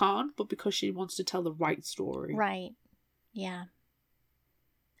can't, but because she wants to tell the right story. Right. Yeah.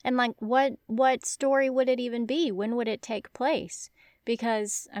 And, like, what story would it even be? When would it take place?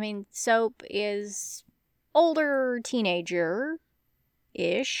 Because, I mean, Soap is older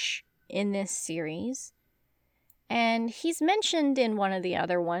teenager-ish in this series. And he's mentioned in one of the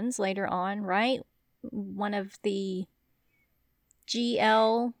other ones later on, right? One of the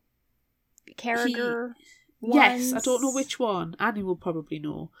GL Carriger ones. Yes, I don't know which one. Annie will probably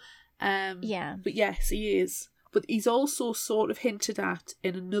know. Yeah. But yes, he is. But he's also sort of hinted at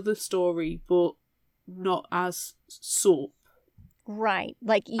in another story, but not as Soap. Right.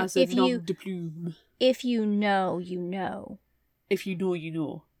 Like, As a nom de plume. if you know, you know. If you know, you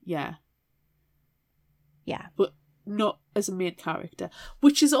know. Yeah. Yeah. But not as a main character.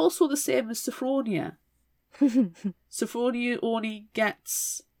 Which is also the same as Sophronia. Sophronia only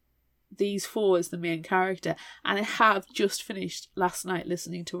gets these four as the main character. And I have just finished last night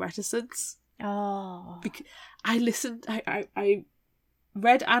listening to Reticence. Oh. Because I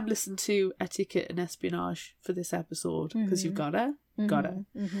read and listened to Etiquette and Espionage for this episode, because you've gotta.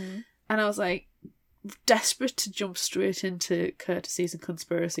 Mm-hmm. And I was like, desperate to jump straight into courtesies and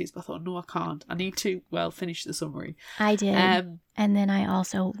conspiracies, but I thought, no, I can't. I need to, finish the summary. I did. And then I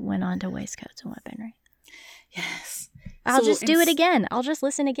also went on to Waistcoats and Weaponry. yes. I'll So just do it again. I'll just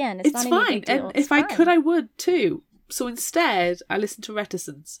listen again. It's not fine. a big deal. And It's if I fine. could, I would too. So instead, I listened to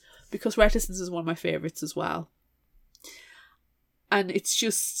Reticence, because Reticence is one of my favourites as well. And it's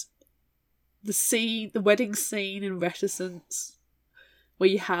just, the wedding scene in Reticence, where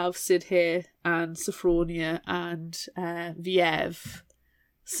you have Sidhe and Sophronia and Viev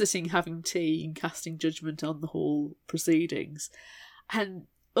sitting having tea and casting judgment on the whole proceedings, and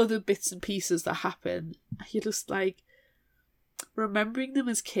other bits and pieces that happen, you're just like remembering them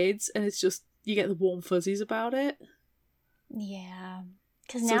as kids, and it's just, you get the warm fuzzies about it. Yeah.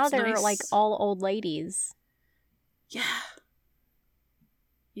 Because So now it's they're nice. like all old ladies. Yeah.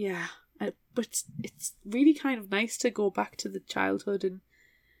 But it's really kind of nice to go back to the childhood and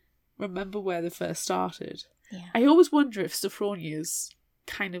remember where they first started. Yeah. I always wonder if Sophronia's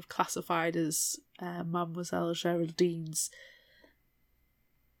kind of classified as Mademoiselle Geraldine's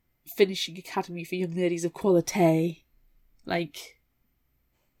finishing academy for young ladies of quality, like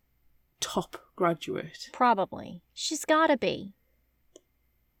top graduate. Probably. She's gotta be.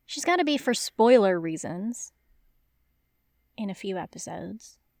 She's gotta be for spoiler reasons in a few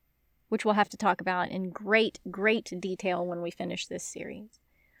episodes, which we'll have to talk about in great, great detail when we finish this series.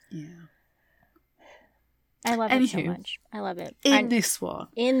 Yeah. I love it so Anywho, much. I love it. In this one.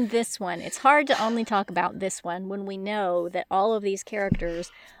 In this one. It's hard to only talk about this one when we know that all of these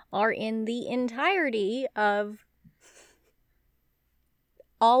characters are in the entirety of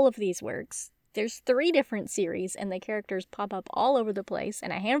all of these works. There's 3 different series, and the characters pop up all over the place,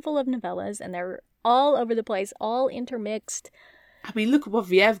 and a handful of novellas, and they're all over the place, all intermixed. I mean, look at what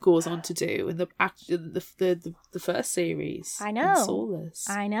Viev goes on to do in the first series. I know. In Soulless.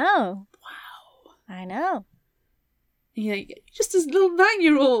 I know. Wow. I know. Yeah, you're just as a little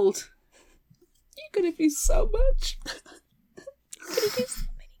 9-year-old. You're gonna do so much. You're gonna do so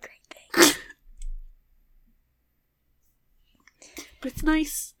many great things. But it's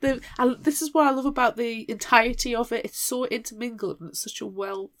nice. This is what I love about the entirety of it. It's so intermingled and it's such a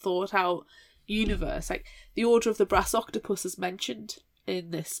well thought out universe. Like the Order of the Brass Octopus is mentioned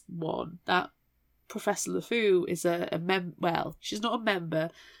in this one. That Professor LeFou is well, she's not a member,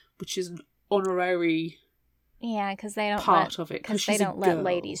 but she's an honorary Yeah, because they don't part of it. Because they don't let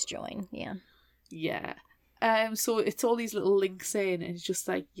ladies join. Yeah. Yeah. So it's all these little links in, and it's just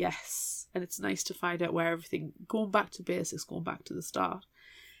like, yes. And it's nice to find out where everything, going back to basics, going back to the start.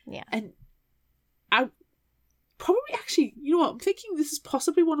 Yeah. And I probably actually, you know what, I'm thinking this is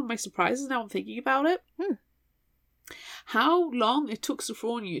possibly one of my surprises now I'm thinking about it. How long it took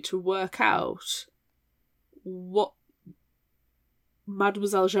Sophronia to work out what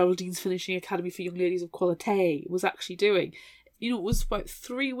Mademoiselle Geraldine's finishing academy for young ladies of quality was actually doing. You know, it was about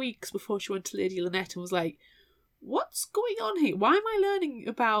 3 weeks before she went to Lady Lynette and was like, what's going on here? Why am I learning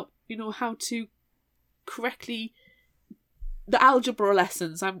about, you know, how to correctly, the algebra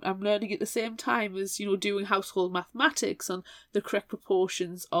lessons I'm learning at the same time as, you know, doing household mathematics on the correct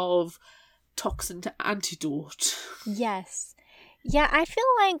proportions of toxin to antidote. Yes. Yeah, I feel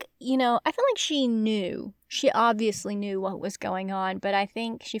like she knew. She obviously knew what was going on, but I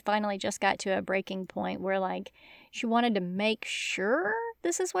think she finally just got to a breaking point where, like, she wanted to make sure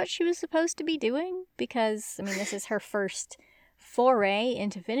this is what she was supposed to be doing because, I mean, this is her first foray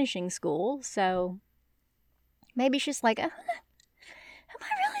into finishing school, so maybe she's like, am I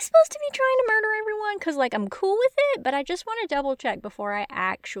really supposed to be trying to murder everyone? Because, like, I'm cool with it, but I just want to double check before I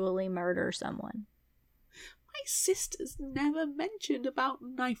actually murder someone. My sister's never mentioned about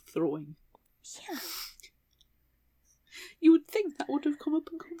knife throwing. Yeah. You would think that would have come up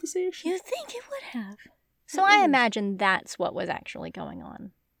in conversation. You'd think it would have. So I imagine that's what was actually going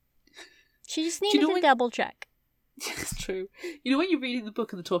on. She just needed to double check. It's true. You know when you're reading the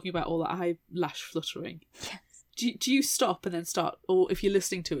book and they're talking about all that eyelash fluttering? Yes. Do you stop and then start, or if you're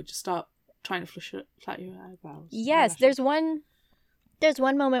listening to it, just start trying to flat your eyebrows? Yes, there's one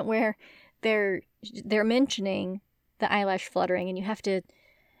moment where they're mentioning the eyelash fluttering and you have to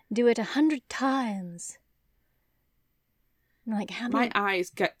do it 100 times. I'm like, how many? My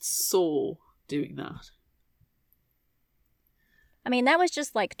eyes get sore doing that. I mean, that was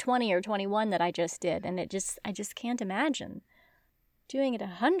just like 20 or 21 that I just did, and I just can't imagine doing it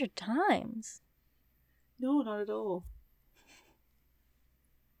 100 times. No, not at all.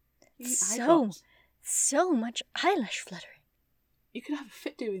 So much eyelash fluttering. You could have a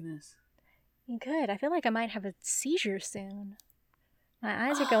fit doing this. You could. I feel like I might have a seizure soon. My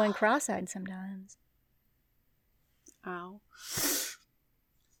eyes are going cross-eyed sometimes. Ow.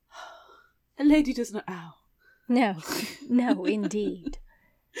 A lady does not ow. No, indeed.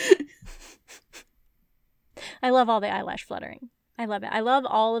 I love all the eyelash fluttering. I love it. I love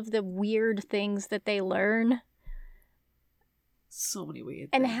all of the weird things that they learn. So many weird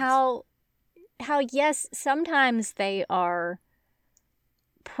and things. how yes, sometimes they are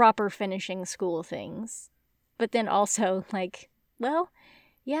proper finishing school things, but then also like, well,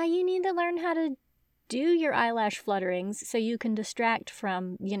 Yeah, you need to learn how to do your eyelash flutterings so you can distract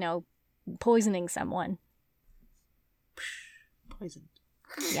from, poisoning someone. Poison.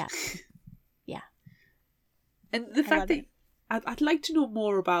 Yeah. Yeah. And the fact love that it. I'd like to know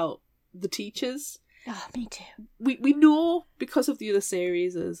more about the teachers. Oh, me too. We know because of the other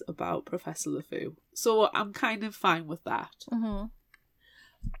series is about Professor LeFou, so I'm kind of fine with that. Mm-hmm.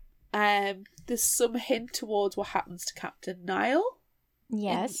 There's some hint towards what happens to Captain Nile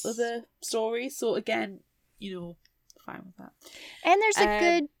Yes. in other stories, so again, fine with that. And there's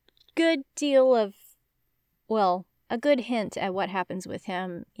a good deal of, a good hint at what happens with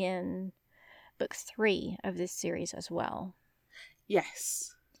him in book 3 of this series as well.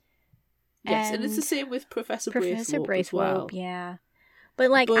 Yes. Yes, and it's the same with Professor Braithwaite as well. Yeah.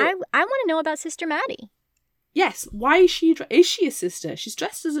 But I want to know about Sister Maddie. Yes, why is she a sister? She's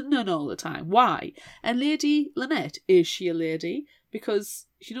dressed as a nun all the time. Why? And Lady Lynette, is she a lady? Because,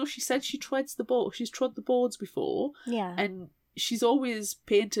 she said she treads the board. She's trod the boards before. Yeah. And she's always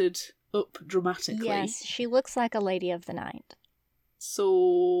painted up dramatically. Yes, she looks like a lady of the night.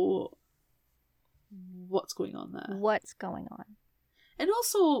 So, what's going on there? What's going on? And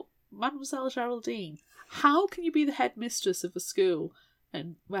also, Mademoiselle Geraldine, how can you be the headmistress of a school?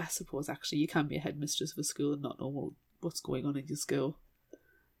 And, I suppose, actually, you can be a headmistress of a school and not know what's going on in your school.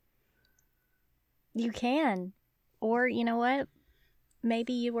 You can. Or, you know what?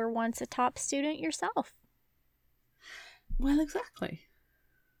 Maybe you were once a top student yourself. Well, exactly.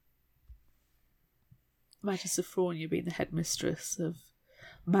 Imagine Sophronia being the headmistress of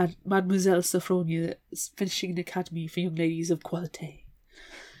Mademoiselle Sophronia, finishing an academy for young ladies of quality.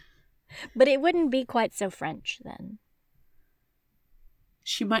 But it wouldn't be quite so French then.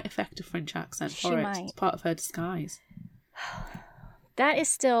 She might affect a French accent for it. It's part of her disguise. That is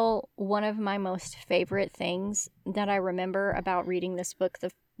still one of my most favorite things that I remember about reading this book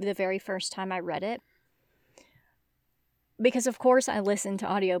the very first time I read it. Because, of course, I listen to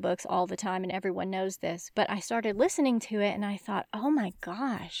audiobooks all the time and everyone knows this. But I started listening to it and I thought, oh my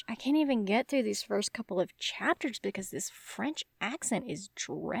gosh, I can't even get through these first couple of chapters because this French accent is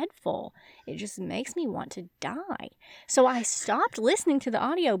dreadful. It just makes me want to die. So I stopped listening to the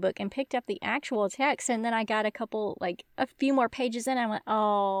audiobook and picked up the actual text. And then I got a few more pages in and I went,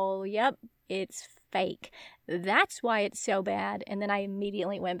 oh, yep, it's fake. That's why it's so bad. And then I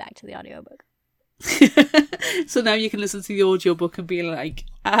immediately went back to the audiobook. So now you can listen to the audiobook and be like,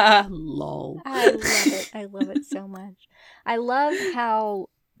 lol. I love it. I love it so much. I love how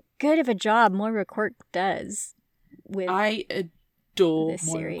good of a job Moira Quirk does with I adore this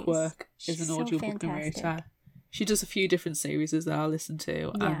Moira series. Quirk as She's an so audiobook fantastic. narrator. She does a few different series that I listen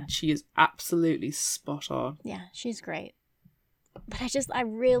to, Yeah. and she is absolutely spot on. Yeah, she's great. But I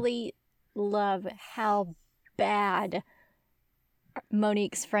really love how bad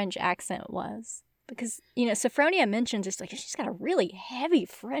Monique's French accent was. Because, Sophronia mentions it's like she's got a really heavy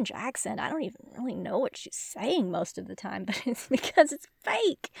French accent. I don't even really know what she's saying most of the time, but it's because it's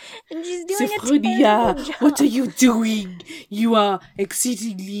fake. And she's doing a terrible job. What are you doing? You are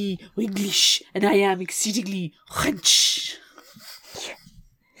exceedingly English, and I am exceedingly French.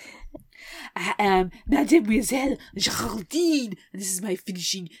 I am Mademoiselle Geraldine, and this is my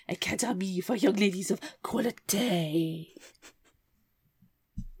finishing academy for young ladies of quality.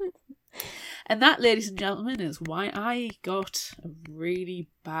 And that, ladies and gentlemen, is why I got a really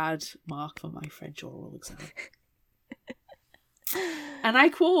bad mark for my French oral exam. And I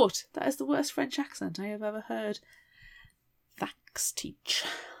quote, "That is the worst French accent I have ever heard. Thanks, teach."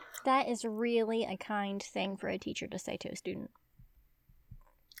 That is really a kind thing for a teacher to say to a student.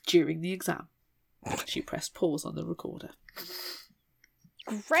 During the exam, she pressed pause on the recorder.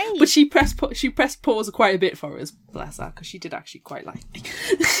 Great! But she pressed pause quite a bit for us, bless her, because she did actually quite like me.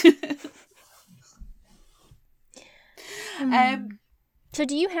 So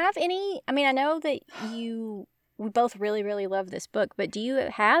do you have any, I know that we both really, really love this book, but do you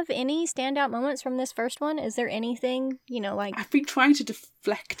have any standout moments from this first one? Is there anything, I've been trying to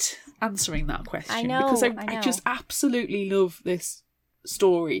deflect answering that question. I know, because I know. I just absolutely love this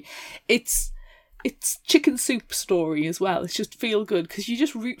story. It's chicken soup story as well. It's just feel good because you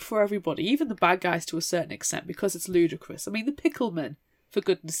just root for everybody, even the bad guys to a certain extent, because it's ludicrous. I mean, the Pickleman, for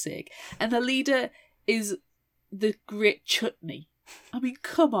goodness sake. And the leader is the great chutney. I mean,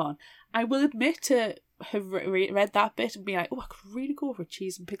 come on. I will admit to have read that bit and be like, oh, I could really go for a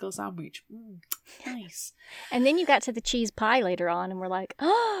cheese and pickle sandwich. Nice. And then you got to the cheese pie later on and we're like,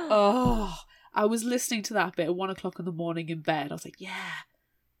 oh, I was listening to that bit at 1 o'clock in the morning in bed. I was like, yeah,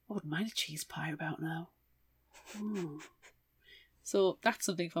 I wouldn't mind a cheese pie about now. Ooh. So that's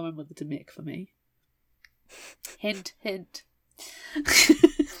something for my mother to make for me. Hint, hint.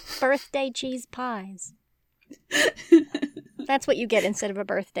 birthday cheese pies. That's what you get instead of a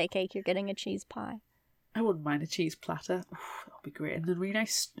birthday cake. You're getting a cheese pie. I wouldn't mind a cheese platter. That'll be great. And then really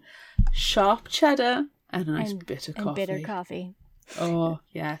nice sharp cheddar and a nice bitter coffee. And bitter coffee. Oh,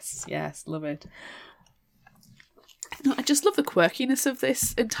 yes, love it. No, I just love the quirkiness of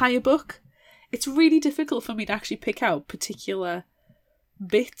this entire book. It's really difficult for me to actually pick out particular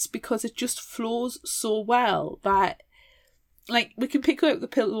bits because it just flows so well that, like, we can pick out the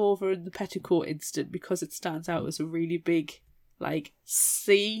pillow over and the petticoat instant because it stands out as a really big, like,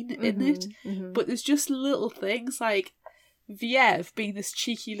 scene in it. Mm-hmm. But there's just little things like Viev being this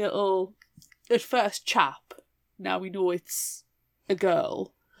cheeky little, at first, chap. Now we know it's a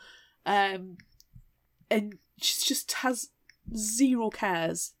girl. And she just has zero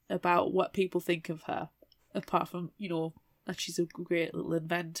cares about what people think of her, apart from, you know, that she's a great little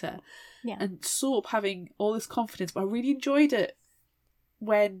inventor. Yeah. And Soap having all this confidence, but I really enjoyed it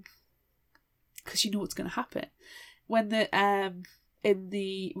when, because you know what's going to happen, when the in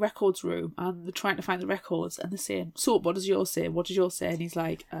the records room and they're trying to find the records and they're saying, Soap, what does yours say? What does yours say? And he's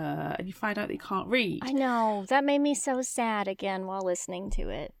like, and you find out that he can't read. I know, that made me so sad again while listening to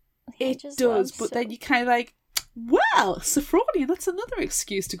it. It does, but then you kind of like, well, Sophronia, that's another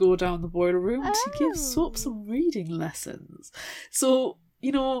excuse to go down the boiler room to give Soap some reading lessons. So,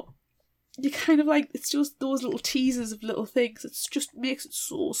 you know, you kind of like, it's just those little teasers of little things. It just makes it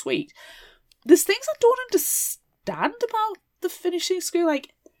so sweet. There's things I don't understand about the finishing screw.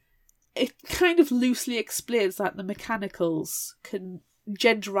 Like, it kind of loosely explains that the mechanicals can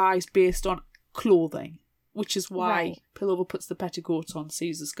genderize based on clothing, which is why Pillover puts the petticoats on,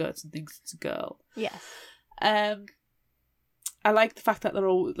 sees the skirts and thinks it's a girl. Yes. I like the fact that they're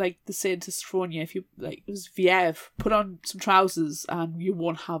all like the saying to Sophronia, if you like, it was Viev, put on some trousers and you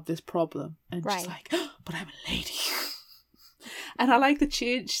won't have this problem. And she's like, oh, but I'm a lady. And I like the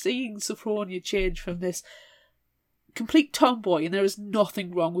change, seeing Sophronia change from this complete tomboy, and there is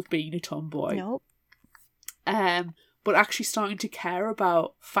nothing wrong with being a tomboy. Nope. But actually starting to care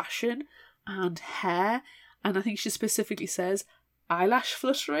about fashion and hair, and I think she specifically says eyelash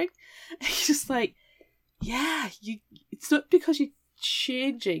fluttering. It's just like, yeah, it's not because you're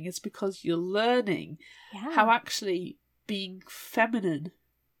changing, it's because you're learning how actually being feminine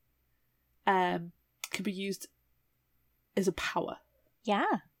can be used as a power.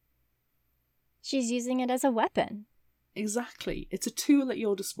 Yeah. She's using it as a weapon. Exactly. It's a tool at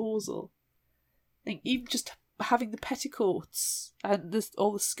your disposal. I think even just having the petticoats and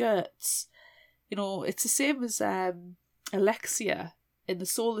all the skirts, you know, it's the same as Alexia in the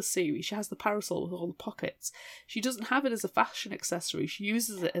Solar series. She has the parasol with all the pockets. She doesn't have it as a fashion accessory. She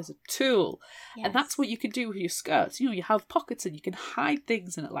uses it as a tool. Yes. And that's what you can do with your skirts. You know, you have pockets and you can hide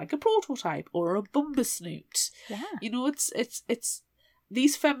things in it, like a prototype or a bumper snoot. Yeah. You know, it's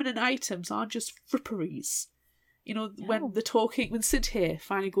these feminine items aren't just fripperies. You know, when they're talking, when Sid here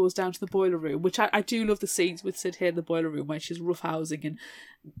finally goes down to the boiler room, which I do love the scenes with Sid here in the boiler room where she's roughhousing and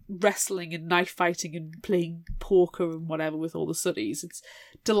wrestling and knife fighting and playing poker and whatever with all the sooties. It's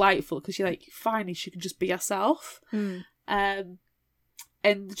delightful because you're like, finally she can just be herself. And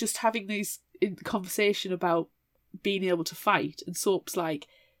just having these conversation about being able to fight, and Soap's like,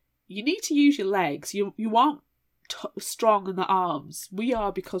 you need to use your legs. You aren't strong in the arms. We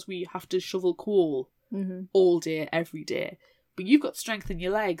are, because we have to shovel coal. All day, every day. But you've got strength in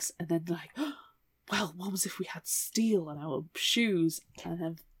your legs. And then like, oh, well, what was if we had steel on our shoes? And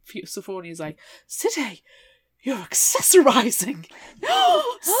then Sophronia's like, City, you're accessorizing.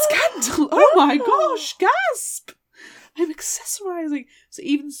 Scandal. Oh my gosh, gasp. I'm accessorizing. So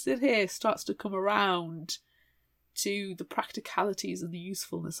even Sid here starts to come around to the practicalities and the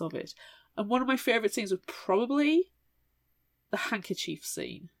usefulness of it. And one of my favourite scenes was probably the handkerchief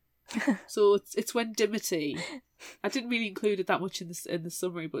scene. So it's when Dimity, I didn't really include it that much in the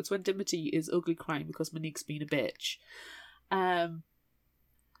summary, but it's when Dimity is ugly crying because Monique's been a bitch, and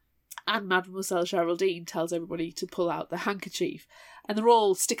Mademoiselle Geraldine tells everybody to pull out the handkerchief, and they're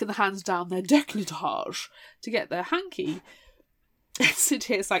all sticking their hands down their décolletage to get their hanky. And Sid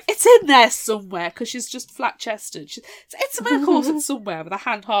here's like, it's in there somewhere, because she's just flat chested. It's in my corset somewhere with a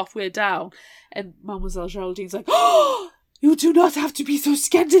hand halfway down, and Mademoiselle Geraldine's like, oh. You do not have to be so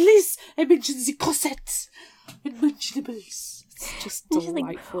scandalous. I mentioned the corset. Unmentionables. It's just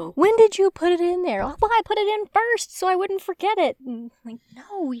delightful. Like, when did you put it in there? Oh, well, I put it in first so I wouldn't forget it. And like,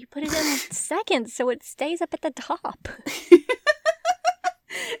 no, you put it in second so it stays up at the top.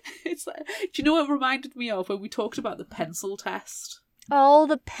 It's like, do you know what it reminded me of when we talked about the pencil test? Oh,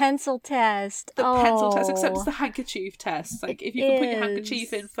 the pencil test. The oh. pencil test, except it's the handkerchief test. Like, if you can put your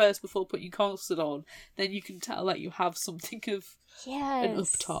handkerchief in first before putting your corset on, then you can tell that you have something of an up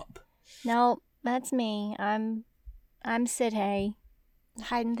top. No, that's me. I'm Sidhay,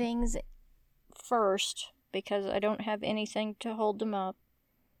 hiding things first because I don't have anything to hold them up.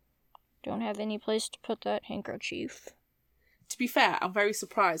 Don't have any place to put that handkerchief. To be fair, I'm very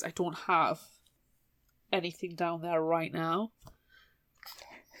surprised I don't have anything down there right now.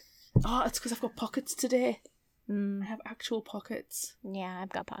 Oh, it's because I've got pockets today. I have actual pockets. Yeah, I've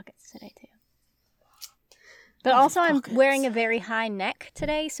got pockets today too. But also I'm wearing a very high neck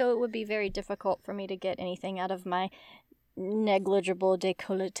today, so it would be very difficult for me to get anything out of my negligible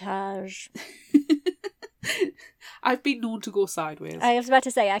décolletage. I've been known to go sideways. I was about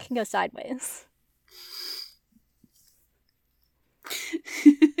to say, I can go sideways.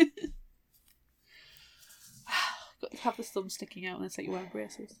 Got to have the thumb sticking out and it's like you're wearing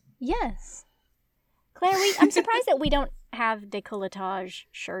braces. Yes. Claire, I'm surprised that we don't have décolletage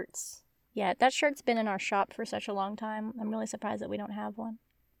shirts yet. That shirt's been in our shop for such a long time. I'm really surprised that we don't have one.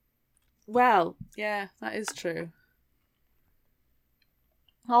 Well, yeah, that is true.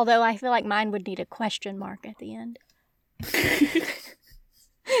 Although I feel like mine would need a question mark at the end.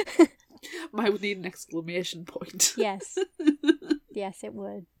 Mine would need an exclamation point. Yes. Yes, it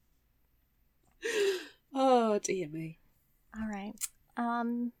would. Oh, dear me. All right.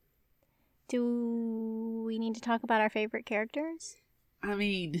 Do we need to talk about our favorite characters? I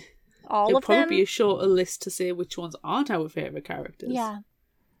mean, All it'll of them? probably be a shorter list to say which ones aren't our favourite characters. Yeah.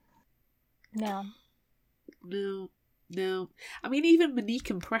 No. No. I mean, even Monique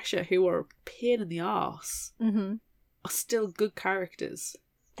and Pressure, who are a pain in the arse, Mm-hmm. are still good characters.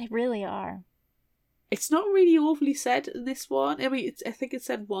 They really are. It's not really overly said in this one. I mean, I think it's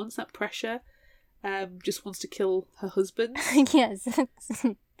said once that Pressure just wants to kill her husband. Yes. It's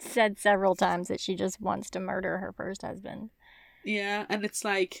said several times that she just wants to murder her first husband. Yeah, and it's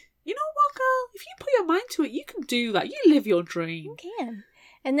like, you know what, girl? If you put your mind to it, you can do that. You live your dream. You can.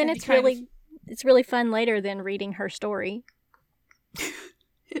 And then And it's you kind really it's really fun later than reading her story.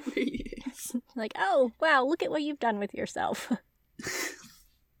 It really is. Like, oh, wow, look at what you've done with yourself.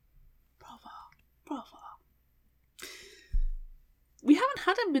 Bravo. We haven't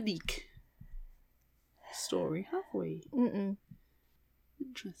had a Monique story, have we? Mm-mm.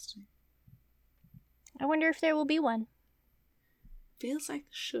 Interesting. I wonder if there will be one. Feels like there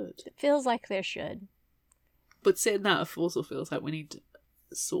should. It feels like there should. But saying that also feels like we need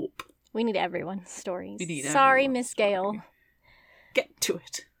soap. We need everyone's stories. We need Sorry, everyone's Miss Gale. story. Get to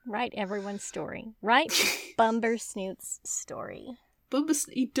it. Write everyone's story. Write Bumber Snoot's story. Bumber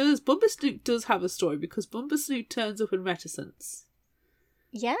Snoot does have a story because Bumber Snoot turns up in Reticence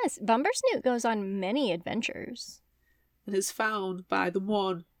Yes, Bumber Snoot goes on many adventures. and is found by the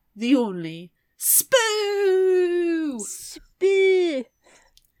one, the only, Spoo! Spoo!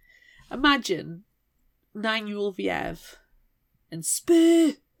 Imagine 9-year-old Viev and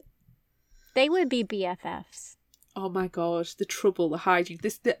Spoo! They would be BFFs. Oh my god, the trouble, the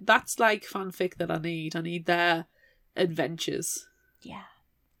hijinks. That's like fanfic that I need. I need their adventures. Yeah.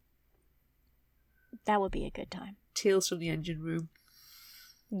 That would be a good time. Tales from the Engine Room.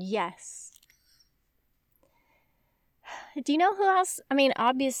 Yes. Do you know who else? I mean,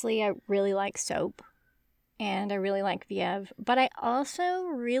 obviously, I really like Soap. And I really like Viev. But I also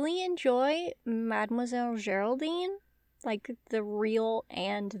really enjoy Mademoiselle Geraldine. Like, the real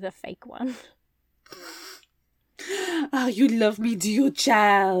and the fake one. Ah, you love me, do you,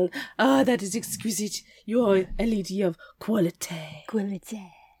 child? Ah, that is exquisite. You are a lady of quality.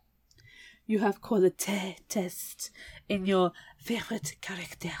 Quality. You have quality test in your favorite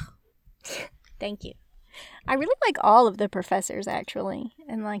character. Thank you. I really like all of the professors, actually.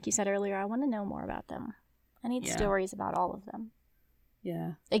 And like you said earlier, I want to know more about them. I need stories about all of them.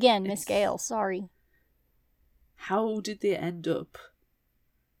 Yeah. Again, Miss Gale, sorry. How did they end up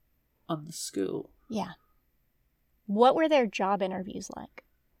on the school? Yeah. What were their job interviews like?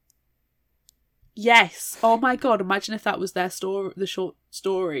 Yes. Oh my god, imagine if that was their story, the short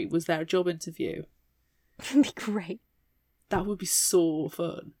story was their job interview. That'd be great. That would be so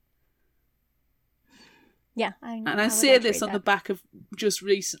fun. Yeah. I say this on the back of just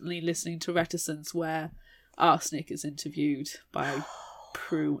recently listening to Reticence where Arsenic is interviewed by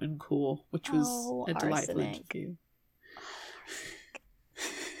Prue and Co, which was a delightful interview.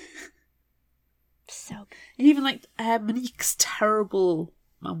 So good. Even like Monique's terrible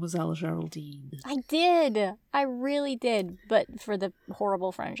Mademoiselle Geraldine. I did. I really did. But for the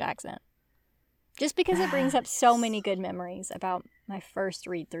horrible French accent. Just because it brings up so many good memories about my first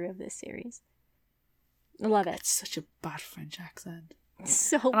read through of this series. I love it. It's such a bad French accent.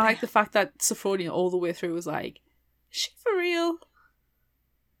 So And I like bad. the fact that Sophronia all the way through was like, is she for real?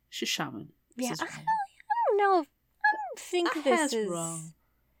 She's shaman. This Yeah, is I wrong. don't know if I don't think That this hair's is wrong.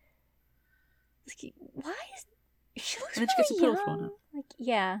 Like, why is she looks And then she really gets a pillow young. thrown at. Like,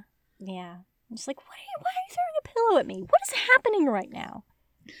 yeah. I'm just like, why are you throwing a pillow at me? What is happening right now?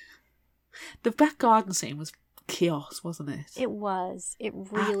 The back garden scene was chaos, wasn't it? It was. It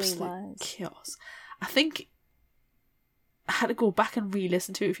really Absolute was. chaos. I think I had to go back and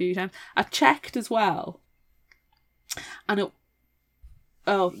re-listen to it a few times. I checked as well, and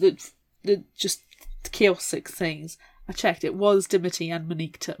the just chaotic things. I checked. It was Dimity and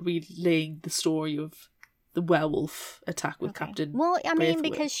Monique relaying the story of the werewolf attack with Okay. Captain. Well, I mean,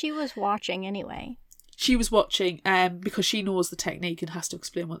 Braithwaite. because she was watching anyway. She was watching, because she knows the technique and has to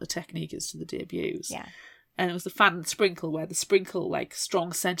explain what the technique is to the debuts. Yeah. And it was the fan and sprinkle, where they sprinkle like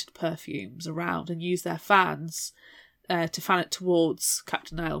strong scented perfumes around and use their fans to fan it towards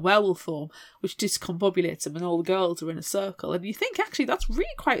Captain Nile werewolf form, which discombobulates him, and all the girls are in a circle. And you think actually that's really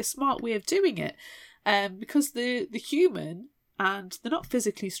quite a smart way of doing it, because the human, and they're not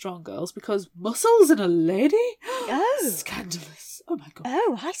physically strong girls, because muscles in a lady, scandalous. Oh my god.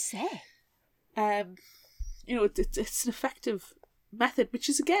 Oh, I say. It's an effective method, which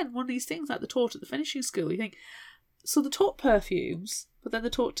is again one of these things like they're taught at the finishing school. You think, so they're taught perfumes, but then they're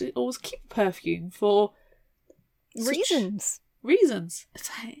taught to always keep perfume for such Reasons. It's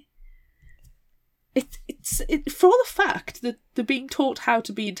like, it's for all the fact that they're being taught how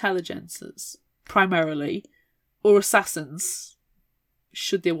to be intelligences primarily, or assassins,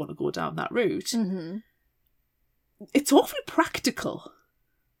 should they want to go down that route. Mm-hmm. It's awfully practical.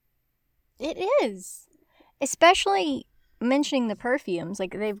 It is. Especially mentioning the perfumes.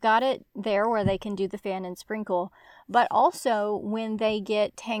 Like, they've got it there where they can do the fan and sprinkle. But also, when they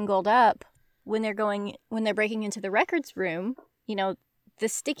get tangled up, when they're breaking into the records room, the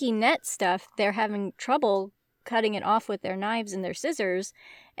sticky net stuff, they're having trouble cutting it off with their knives and their scissors.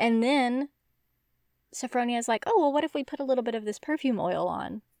 And then Sophronia's like, oh, well, what if we put a little bit of this perfume oil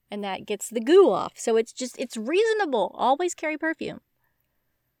on? And that gets the goo off. So it's reasonable. Always carry perfume.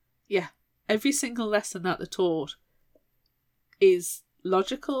 Yeah. Every single lesson that they're taught is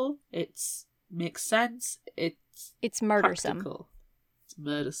logical, it makes sense, It's murdersome. practical. It's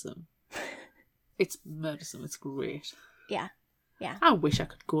murdersome. It's great. Yeah. I wish I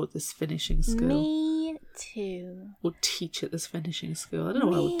could go to this finishing school. Me too. Or teach at this finishing school. I don't know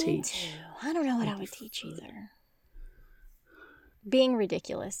what I would teach. Too. I don't know what I would teach either. Being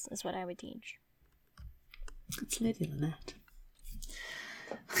ridiculous is what I would teach. It's Lady Lynette.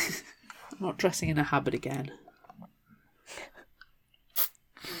 I'm not dressing in a habit again.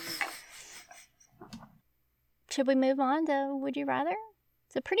 Should we move on to Would You Rather?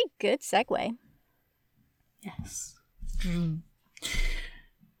 It's a pretty good segue. Yes.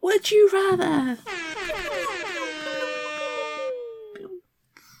 Would you rather?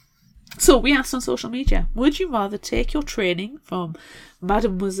 So we asked on social media, would you rather take your training from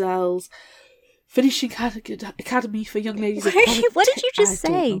Mademoiselle's Finishing Academy for Young Ladies of What did you just I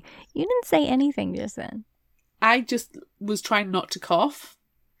don't say? know. You didn't say anything just then. I just was trying not to cough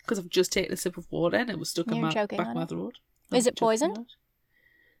because I've just taken a sip of water and it was stuck in You're my choking back on of my it? throat. Is I'm it choking poisoned? on it.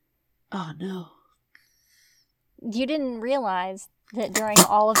 Oh no. You didn't realize that during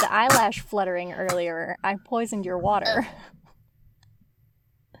all of the eyelash fluttering earlier, I poisoned your water.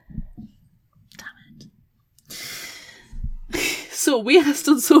 So we asked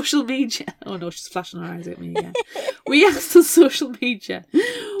on social media. Oh no, she's flashing her eyes at me again. We asked on social media,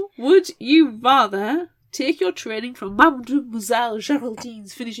 would you rather take your training from Mademoiselle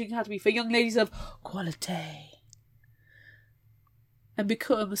Geraldine's Finishing Academy for Young Ladies of Quality and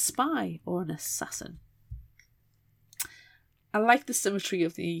become a spy or an assassin? I like the symmetry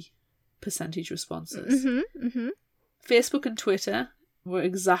of the percentage responses. Facebook and Twitter were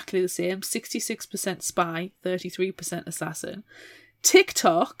exactly the same. 66% spy, 33% assassin.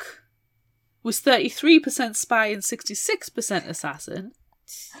 TikTok was 33% spy and 66% assassin.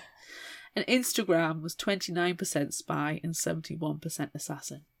 And Instagram was 29% spy and 71%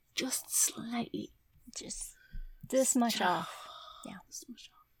 assassin. Just slightly. Just this much off. Yeah. This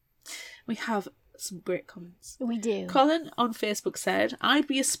much off. We have some great comments. We do. Colin on Facebook said, I'd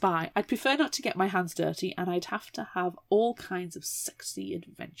be a spy. I'd prefer not to get my hands dirty and I'd have to have all kinds of sexy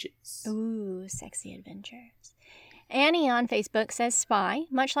adventures. Ooh, sexy adventures. Annie on Facebook says spy.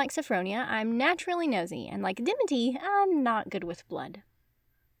 Much like Sophronia, I'm naturally nosy, and like Dimity, I'm not good with blood.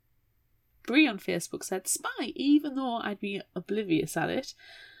 Bree on Facebook said, spy, even though I'd be oblivious at it.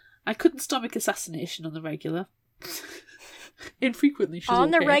 I couldn't stomach assassination on the regular. Infrequently, she's On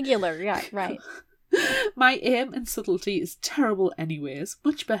okay. the regular, yeah, right. My aim and subtlety is terrible anyways.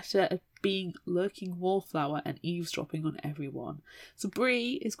 Much better at being lurking wallflower and eavesdropping on everyone. So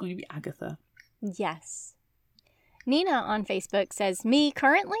Bree is going to be Agatha. Yes. Nina on Facebook says, me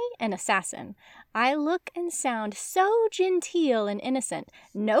currently an assassin. I look and sound so genteel and innocent,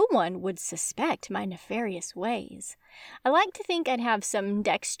 no one would suspect my nefarious ways. I like to think I'd have some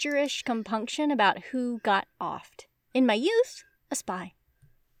dexterous compunction about who got offed. In my youth, a spy.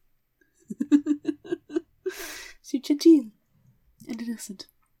 So genteel and innocent.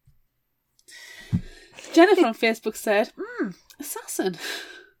 Jennifer on Facebook said, assassin.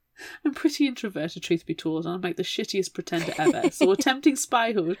 I'm pretty introverted, truth be told, and I'm like the shittiest pretender ever, so attempting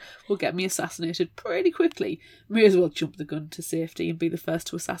spyhood will get me assassinated pretty quickly. May as well jump the gun to safety and be the first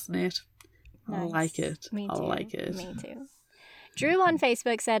to assassinate. I Nice. like it. Me I too. like it. Me too. Drew on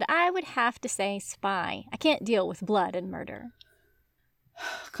Facebook said, I would have to say spy. I can't deal with blood and murder.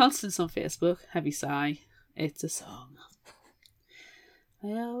 Constance on Facebook, heavy sigh. It's a song. I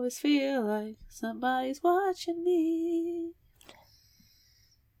always feel like somebody's watching me.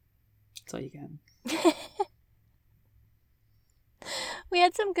 That's all you get. We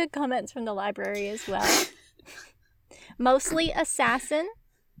had some good comments from the library as well. Mostly assassin.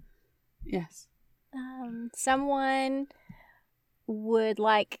 Yes. Someone would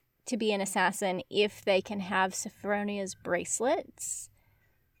like to be an assassin if they can have Sophronia's bracelets.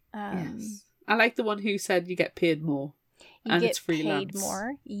 Yes. I like the one who said you get paid more. You And get it's freelance. paid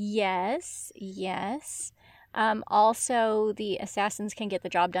more. Yes, yes. Also, the assassins can get the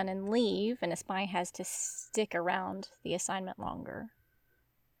job done and leave, and a spy has to stick around the assignment longer.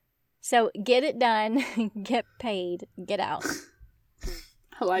 So get it done, get paid, get out.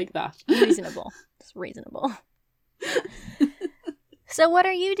 I like that. Reasonable. It's reasonable. So what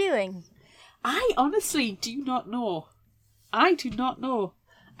are you doing? I honestly do not know. I do not know.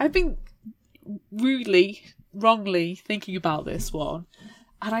 I've been wrongly thinking about this one,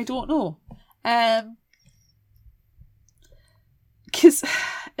 and I don't know. Because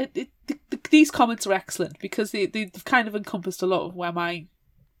these comments are excellent because they've kind of encompassed a lot of where my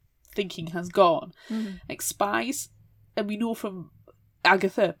thinking has gone. Mm-hmm. Like spies, and we know from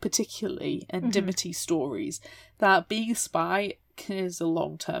Agatha particularly and Dimity's stories that being a spy is a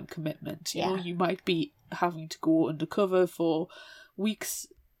long-term commitment. You know, you might be having to go undercover for weeks,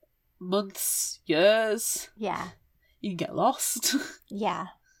 months, years. Yeah. You can get lost. Yeah.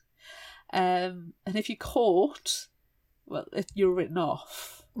 And if you're caught, well, you're written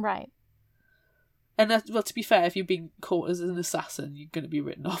off. Right. And well, to be fair, if you're being caught as an assassin, you're going to be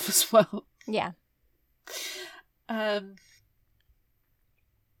written off as well. Yeah.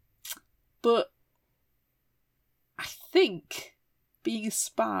 But I think being a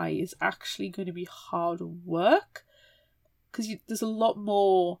spy is actually going to be harder work because there's a lot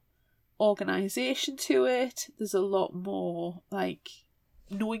more organisation to it. There's a lot more like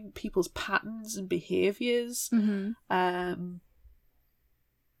knowing people's patterns and behaviours. Mm-hmm. I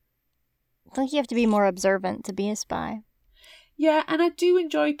think you have to be more observant to be a spy. Yeah, and I do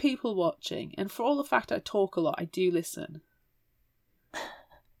enjoy people watching, and for all the fact I talk a lot, I do listen.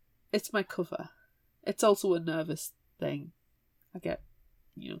 It's my cover. It's also a nervous thing. I get,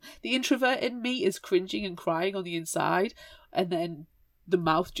 the introvert in me is cringing and crying on the inside, and then the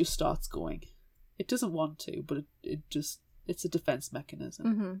mouth just starts going. It doesn't want to, but it's a defense mechanism.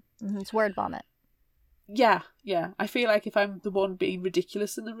 Mm-hmm. Mm-hmm. It's word vomit. Yeah. I feel like if I'm the one being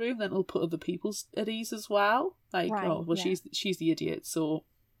ridiculous in the room, then it'll put other people at ease as well. Like, right, oh, well, yeah. she's the idiot, so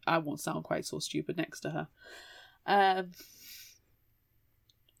I won't sound quite so stupid next to her.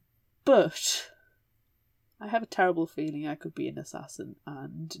 But I have a terrible feeling I could be an assassin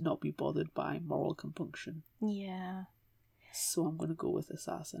and not be bothered by moral compunction. Yeah. So I'm going to go with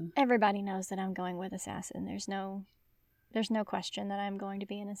assassin. Everybody knows that I'm going with assassin. There's no question that I'm going to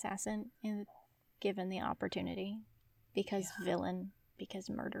be an assassin given the opportunity. Because villain, because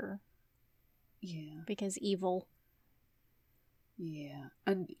murder. Yeah. Because evil. Yeah.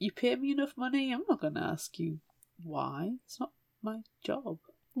 And you pay me enough money, I'm not going to ask you why. It's not my job.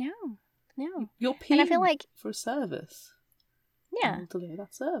 No. You're paying And I feel like, for a service. yeah. I'll deliver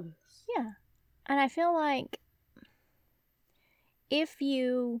that service. Yeah. And I feel like if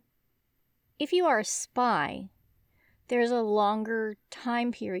you are a spy, there's a longer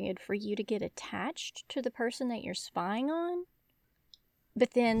time period for you to get attached to the person that you're spying on.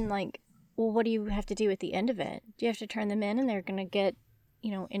 But then, like, well, what do you have to do at the end of it? Do you have to turn them in and they're going to get,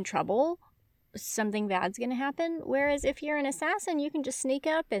 in trouble? Something bad's going to happen? Whereas if you're an assassin, you can just sneak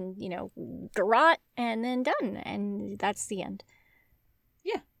up and, garrote and then done. And that's the end.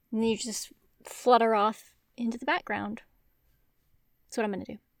 Yeah. And then you just flutter off into the background. That's what I'm going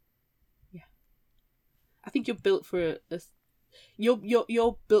to do. Yeah. think you're built for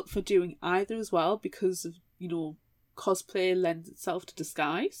you're built for doing either as well, because of, you know, cosplay lends itself to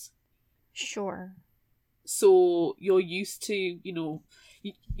disguise. Sure. So you're used to, you know,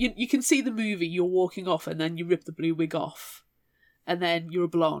 you can see the movie, you're walking off and then you rip the blue wig off and then you're a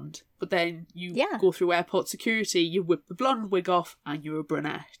blonde. But then you go through airport security, you whip the blonde wig off and you're a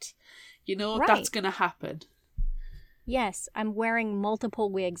brunette. You know, Right. that's going to happen. Yes, I'm wearing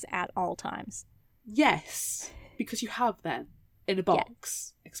multiple wigs at all times. Yes, because you have them in a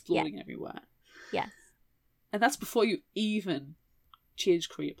box, exploding everywhere. Yes. And that's before you even change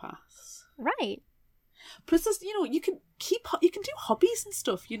career paths. Right. Plus, there's, you know, you can do hobbies and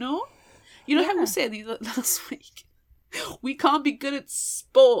stuff, you know? You know how we were saying last week? We can't be good at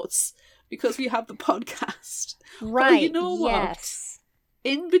sports because we have the podcast. Right. Well, you know what? Yes.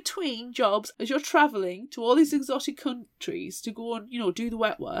 In between jobs, as you're travelling to all these exotic countries to go and, you know, do the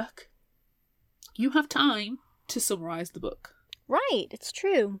wet work, you have time to summarise the book. Right. It's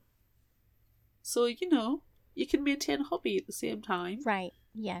true. So, you know, you can maintain a hobby at the same time. Right.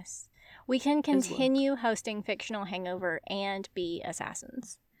 Yes. We can continue hosting Fictional Hangover and be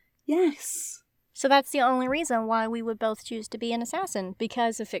assassins. Yes. So that's the only reason why we would both choose to be an assassin,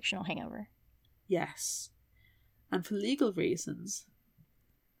 because of Fictional Hangover. Yes. And for legal reasons,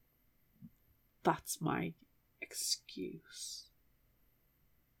 that's my excuse.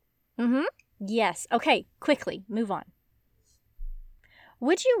 Mm-hmm. Yes. Okay, quickly, move on.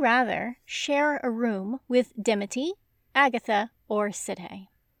 Would you rather share a room with Dimity, Agatha, or Sidhe?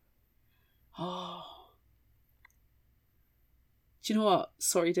 Oh. Do you know what?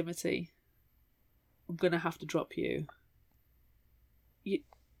 Sorry, Dimity. I'm going to have to drop you.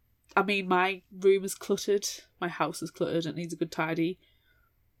 I mean, my room is cluttered. My house is cluttered. It needs a good tidy.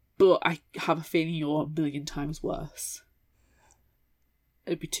 But I have a feeling you're a million times worse.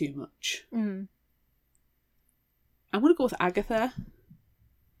 It'd be too much. Mm. I'm going to go with Agatha.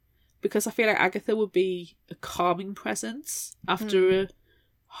 Because I feel like Agatha would be a calming presence after a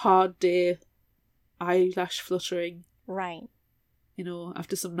hard day, eyelash fluttering. Right. You know,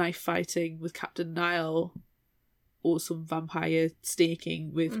 after some knife fighting with Captain Nile or some vampire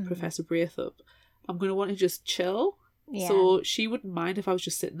staking with Professor Braithup, I'm going to want to just chill. Yeah. So she wouldn't mind if I was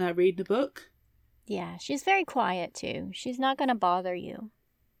just sitting there reading a book. Yeah, she's very quiet too. She's not going to bother you.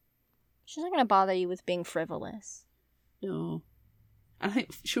 She's not going to bother you with being frivolous. No. And I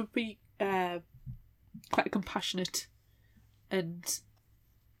think she would be quite a compassionate and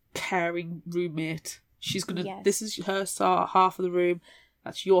caring roommate. She's going to, this is her half of the room,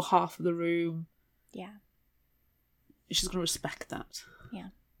 that's your half of the room. Yeah. She's going to respect that. Yeah.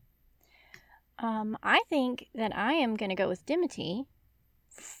 I think that I am going to go with Dimity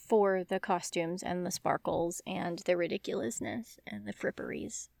for the costumes and the sparkles and the ridiculousness and the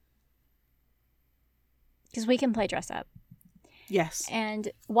fripperies. Because we can play dress up. Yes.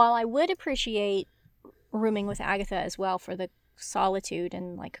 And while I would appreciate rooming with Agatha as well for the solitude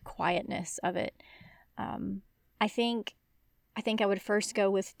and like quietness of it, I think I would first go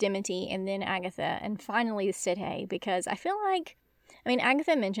with Dimity and then Agatha and finally Sidhe, because I feel like, I mean,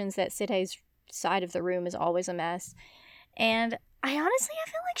 Agatha mentions that Sidhe's side of the room is always a mess, and I feel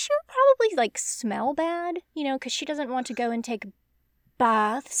like she would probably like smell bad, you know, because she doesn't want to go and take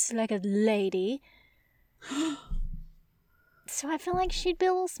baths like a lady. So I feel like she'd be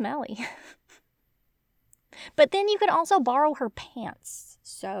a little smelly. But then you could also borrow her pants,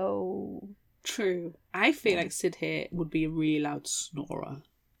 so... True. I feel like Sidhe would be a really loud snorer.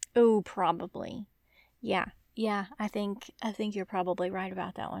 Oh, probably. Yeah, I think you're probably right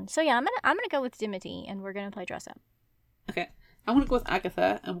about that one. So yeah, I'm gonna go with Dimity, and we're gonna play dress up. Okay, I'm gonna go with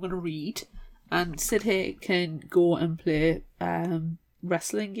Agatha, and we're gonna read, and Sidhe can go and play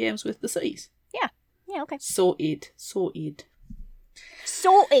wrestling games with the Sooties. Yeah, okay. Sorted.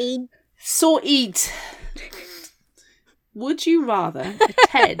 Would you rather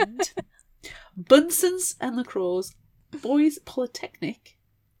attend Bunsen's and the Crows Boys Polytechnic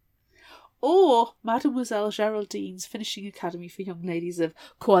or Mademoiselle Geraldine's Finishing Academy for Young Ladies of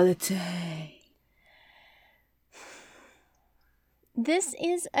Quality? This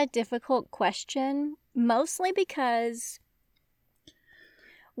is a difficult question, mostly because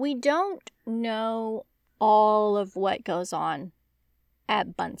we don't know all of what goes on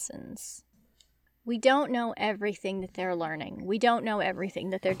at Bunsen's. We don't know everything that they're learning. We don't know everything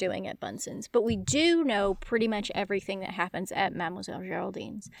that they're doing at Bunsen's, but we do know pretty much everything that happens at Mademoiselle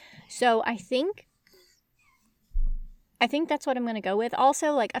Geraldine's. So I think that's what I'm going to go with.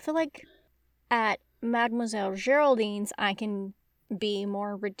 Also, like, I feel like at Mademoiselle Geraldine's, I can be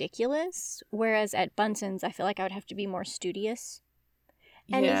more ridiculous, whereas at Bunsen's, I feel like I would have to be more studious.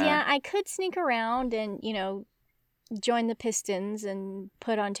 And yeah, I could sneak around and, you know, join the Pistons and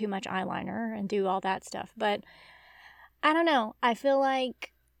put on too much eyeliner and do all that stuff. But I don't know. I feel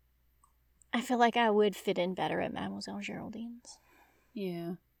like I would fit in better at Mademoiselle Geraldine's.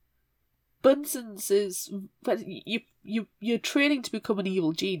 Yeah. Bunsen's is, but you're training to become an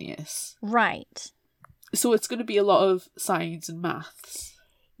evil genius. Right. So it's going to be a lot of science and maths.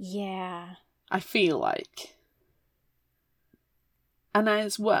 Yeah. I feel like. And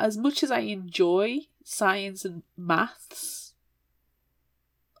as much as I enjoy science and maths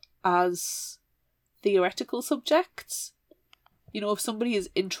as theoretical subjects, you know, if somebody is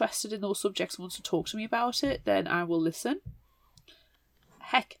interested in those subjects and wants to talk to me about it, then I will listen.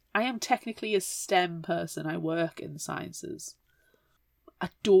 Heck, I am technically a STEM person. I work in the sciences. I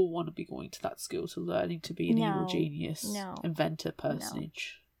don't want to be going to that school to learning to be an evil genius, inventor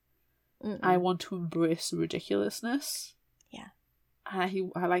personage. No. I want to embrace the ridiculousness. Yeah.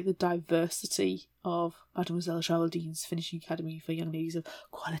 And I like the diversity of Mademoiselle Geraldine's Finishing Academy for Young Ladies of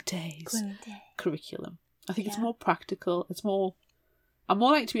Quality curriculum. I think it's more practical. I'm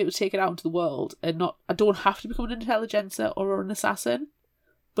more likely to be able to take it out into the world and I don't have to become an intelligencer or an assassin,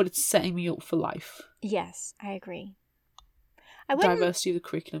 but it's setting me up for life. Yes, I agree. Diversity of the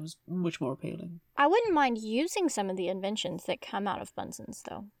curriculum is much more appealing. I wouldn't mind using some of the inventions that come out of Bunsen's,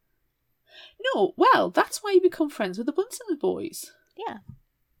 though. No, well, that's why you become friends with the Bunsen's boys. Yeah.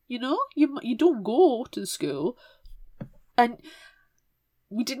 You know, you don't go to the school, and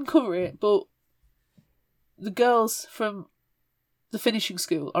we didn't cover it, but the girls from the finishing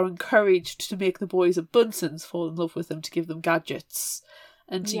school are encouraged to make the boys at Bunsen's fall in love with them, to give them gadgets,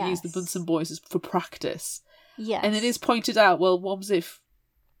 and to use the Bunsen boys for practice. Yes. And it is pointed out, well, what if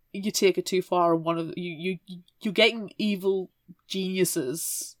you take it too far and one of you're getting evil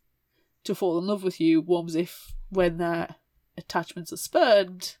geniuses to fall in love with you? What if when their attachments are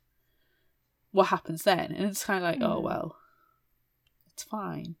spurned, what happens then? And it's kind of like, oh well, it's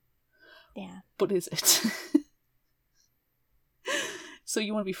fine. Yeah. But is it? So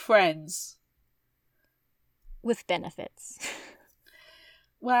you want to be friends with benefits?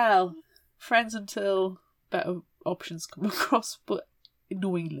 Well, friends until better options come across, but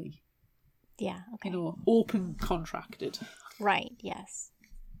knowingly. Yeah, okay. You know, open contracted. Right, yes.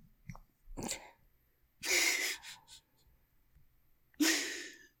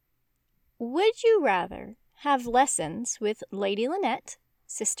 Would you rather have lessons with Lady Lynette,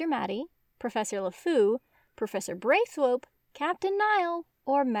 Sister Maddie, Professor LeFou, Professor Braithwaite, Captain Niall,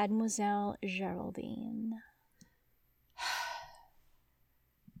 or Mademoiselle Geraldine?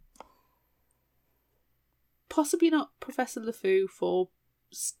 Possibly not Professor LeFou for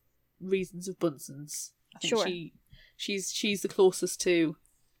reasons of Bunsen's. I think she's the closest to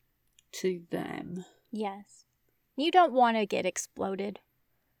them. Yes. You don't want to get exploded.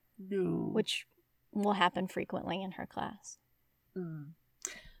 No. Which will happen frequently in her class.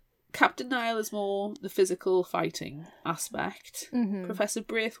 Captain Niall is more the physical fighting aspect. Mm-hmm. Professor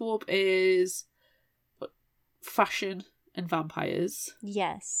Braithwaite is fashion and vampires.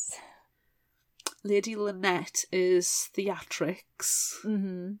 Yes. Lady Lynette is theatrics.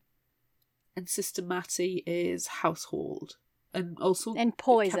 Mm-hmm. And Sister Mattie is household. And also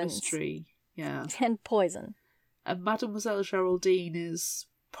poisons. Chemistry. Yeah. And poison. And Mademoiselle Geraldine is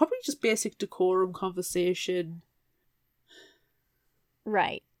probably just basic decorum, conversation.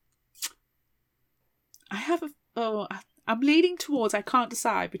 Right. I'm leaning towards, I can't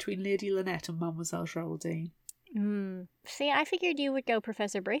decide between Lady Lynette and Mademoiselle Geraldine. See, I figured you would go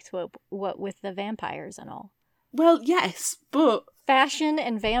Professor Braithwaite with the vampires and all. Well, yes, but... Fashion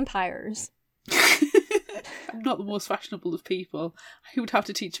and vampires. I'm not the most fashionable of people. He would have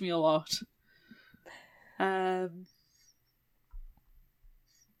to teach me a lot. I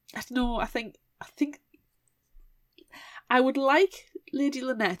don't know, I think I would like Lady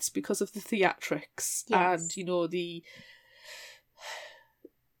Lynette's because of the theatrics and, you know, the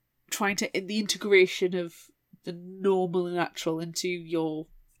integration of the normal and natural into your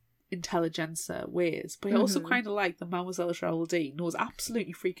intelligentsia ways. But I also kind of like that Mademoiselle Geraldine knows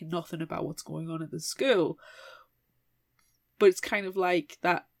absolutely freaking nothing about what's going on at the school. But it's kind of like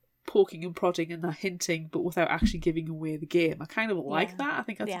that poking and prodding and that hinting, but without actually giving away the game. I kind of like that. I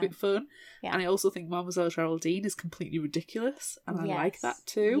think that's a bit fun. Yeah. And I also think Mademoiselle Geraldine is completely ridiculous, and I like that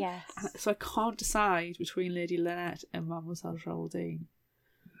too. Yes. And so I can't decide between Lady Lynette and Mademoiselle Geraldine.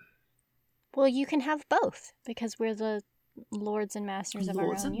 Well, you can have both, because we're the lords and masters of our own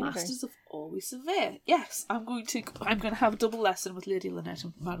universe. Lords and masters of always severe. Yes, I'm going to have a double lesson with Lady Lynette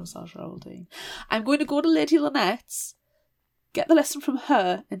and Mademoiselle Geraldine. I'm going to go to Lady Lynette's get the lesson from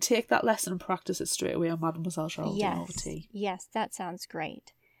her and take that lesson and practice it straight away on Mademoiselle Geraldine over tea. Yes, that sounds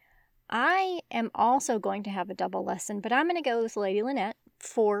great. I am also going to have a double lesson, but I'm going to go with Lady Lynette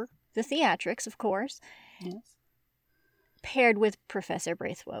for the theatrics, of course, Yes. paired with Professor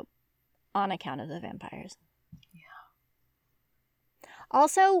Braithwaite on account of the vampires. Yeah.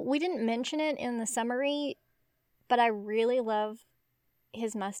 Also, we didn't mention it in the summary, but I really love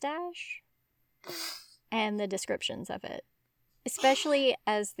his mustache and the descriptions of it, especially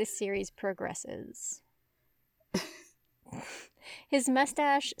as this series progresses. His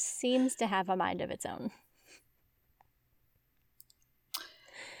mustache seems to have a mind of its own.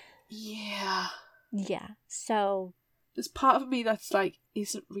 Yeah. Yeah, so... There's part of me that's like,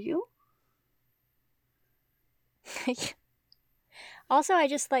 is it real? Also, I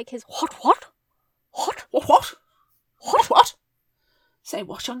just like his what? What? Say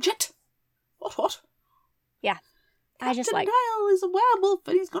what, young gent? What? Yeah, I just Captain like... Niall is a werewolf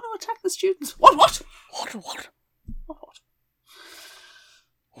and he's going to attack the students. What? What?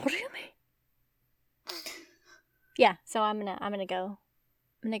 What do you mean? Yeah, so I'm gonna go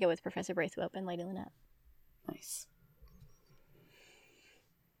with Professor Braithwaite and Lady Lynette. Nice.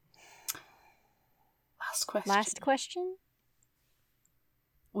 Last question.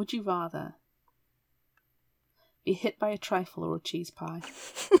 Would you rather be hit by a trifle or a cheese pie?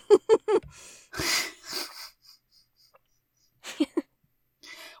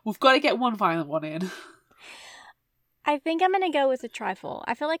 We've got to get one violent one in. I think I'm gonna go with a trifle.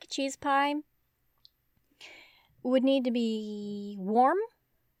 I feel like a cheese pie would need to be warm,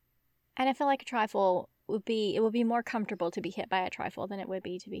 and I feel like a trifle would be more comfortable to be hit by a trifle than it would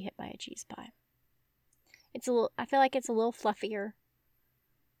be to be hit by a cheese pie. I feel like it's a little fluffier.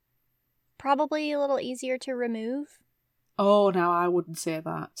 Probably a little easier to remove. Oh, now I wouldn't say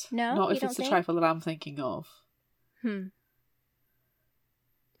that. No? Not You if don't it's the think? trifle that I'm thinking of.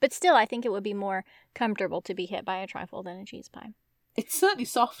 But still, I think it would be more comfortable to be hit by a trifle than a cheese pie. It's certainly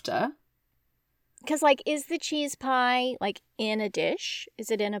softer. Because, like, is the cheese pie, like, in a dish? Is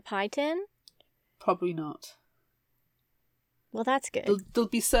it in a pie tin? Probably not. Well, that's good. They'll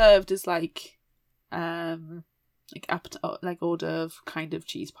be served as like hors d'oeuvre kind of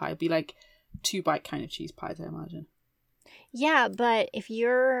cheese pie. It'd be like 2-bite kind of cheese pies, I imagine. Yeah, but if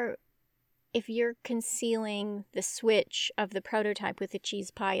you're concealing the switch of the prototype with the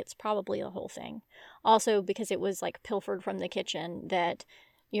cheese pie, it's probably the whole thing. Also, because it was, like, pilfered from the kitchen that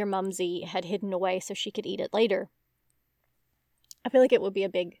your mumsy had hidden away so she could eat it later. I feel like it would be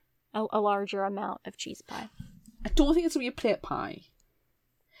a larger amount of cheese pie. I don't think it's going to be a plate pie.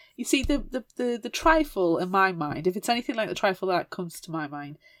 You see, the trifle in my mind, if it's anything like the trifle that comes to my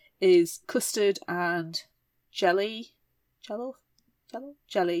mind, is custard and jelly,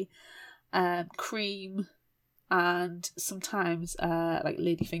 cream, and sometimes like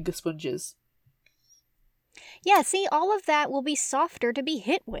ladyfinger sponges. Yeah, see, all of that will be softer to be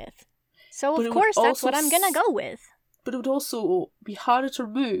hit with. So, But of it course, would that's what also I'm gonna go with. But it would also be harder to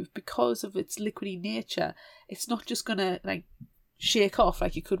remove because of its liquidy nature. It's not just going to like shake off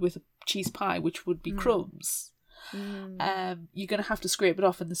like you could with a cheese pie, which would be crumbs. You're going to have to scrape it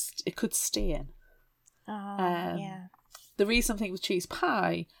off and it could stain. Yeah. The reason I'm thinking with cheese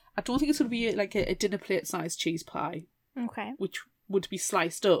pie, I don't think it's going to be like a dinner plate sized cheese pie, Okay. which would be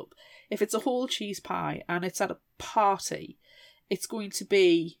sliced up. If it's a whole cheese pie and it's at a party, it's going to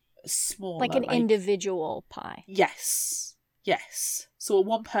be smaller. Like an individual pie. Yes. So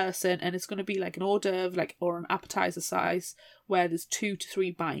one person, and it's going to be like an hors d'oeuvre, or an appetizer size, where there's 2 to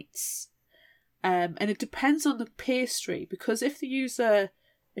 3 bites. And it depends on the pastry, because if they use a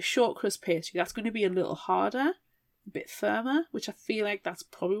short crust pastry, that's going to be a little harder, a bit firmer, which I feel like that's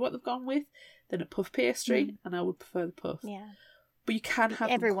probably what they've gone with, than a puff pastry, and I would prefer the puff. Yeah. But you can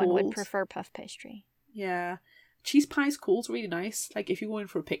have Everyone them cold. would prefer puff pastry. Yeah. Cheese pie's cold's really nice. Like, if you're going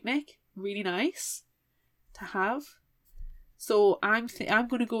for a picnic, really nice to have. So I'm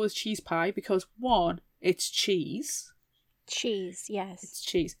going to go with cheese pie because 1, it's cheese. Cheese, yes. It's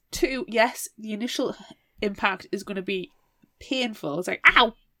cheese. 2, yes, the initial impact is going to be painful. It's like,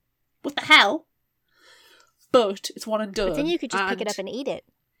 ow! What the hell? But it's one and done. But then you could just pick it up and eat it.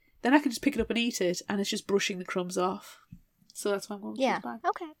 Then I can just pick it up and eat it, and it's just brushing the crumbs off. So that's why I'm going with cheese pie.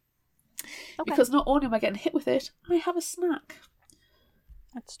 Okay. Because not only am I getting hit with it, I have a snack.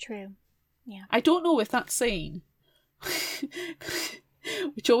 That's true. Yeah. I don't know if that scene,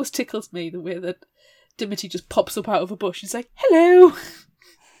 which always tickles me, the way that Dimity just pops up out of a bush. He's like, hello. Sparkles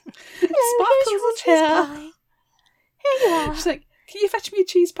is here. Here you are. She's like, can you fetch me a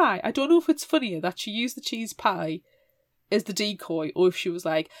cheese pie? I don't know if it's funnier that she used the cheese pie as the decoy, or if she was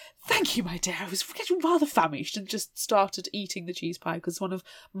like, "Thank you, my dear, I was getting rather famished," and just started eating the cheese pie because one of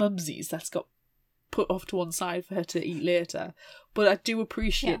Mumsy's that's got put off to one side for her to eat later. But I do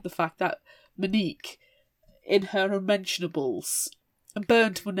appreciate the fact that Monique, in her unmentionables, and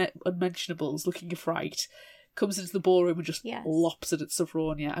burnt unmentionables, looking a fright, comes into the ballroom and just lops it at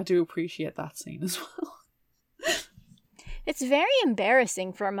Sophronia. I do appreciate that scene as well. It's very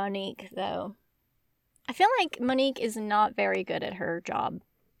embarrassing for Monique, though. I feel like Monique is not very good at her job.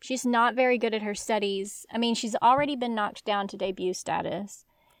 She's not very good at her studies. I mean, she's already been knocked down to debut status.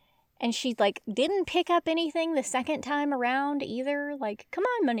 And she, like, didn't pick up anything the second time around either. Like, come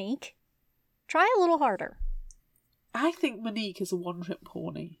on, Monique. Try a little harder. I think Monique is a one-trick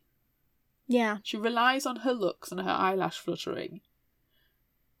pony. Yeah. She relies on her looks and her eyelash fluttering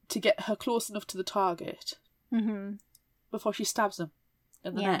to get her close enough to the target before she stabs him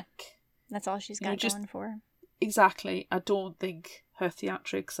in the neck. That's all she's got going for her. Exactly. I don't think her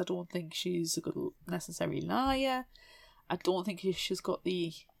theatrics, I don't think she's a good necessary liar. I don't think she's got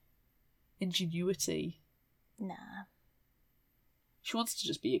the ingenuity. Nah. She wants to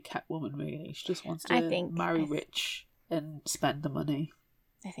just be a Catwoman, really. She just wants to marry rich and spend the money.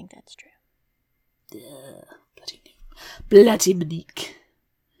 I think that's true. Bloody Monique.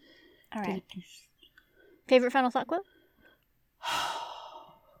 All right. Favorite final thought quote?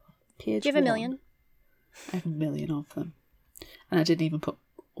 Do you have a million? I have a million of them. And I didn't even put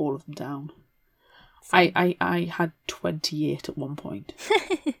all of them down. I had 28 at one point.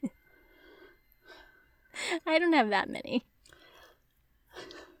 I don't have that many.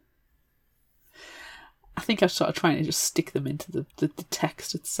 I think I started trying to just stick them into the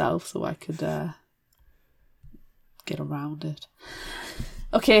text itself so I could get around it.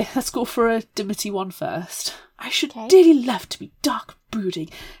 Okay, let's go for a Dimity one first. I should dearly love to be dark and brooding.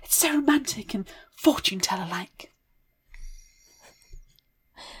 It's so romantic and fortune-teller-like.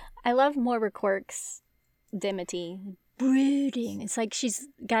 I love Moira Quirk's Dimity. Brooding. It's like she's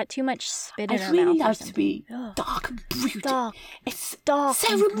got too much spit in her mouth. I really love to be dark and brooding. It's dark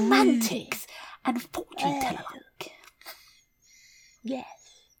so and romantic and fortune-teller-like. Yes.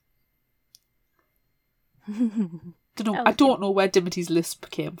 I don't know where Dimity's lisp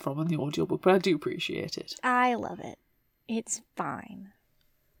came from in the audiobook, but I do appreciate it. I love it. It's fine.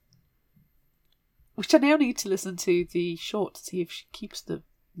 Which I now need to listen to the short to see if she keeps the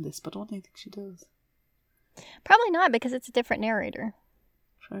lisp. I don't think she does. Probably not, because it's a different narrator.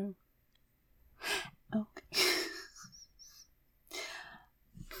 True. Okay.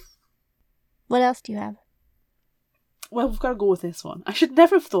 What else do you have? Well, we've got to go with this one. I should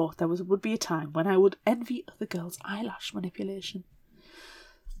never have thought there would be a time when I would envy other girls' eyelash manipulation.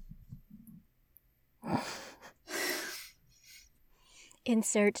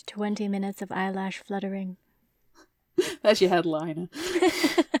 Insert 20 minutes of eyelash fluttering. There's your headliner.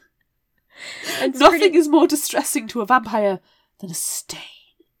 Nothing is more distressing to a vampire than a stain.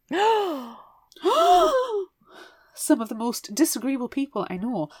 Some of the most disagreeable people I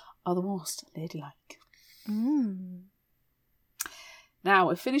know are the most ladylike.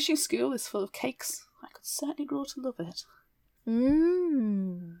 Now, if finishing school is full of cakes, I could certainly grow to love it.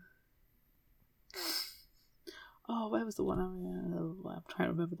 Oh, where was the one? I'm trying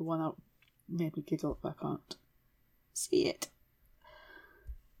to remember the one that made me giggle, but I can't see it.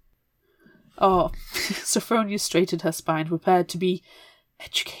 Oh, Sophronia straightened her spine, prepared to be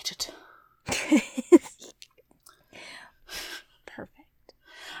educated. Perfect.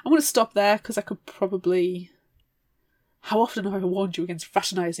 I'm going to stop there because I could probably... How often have I warned you against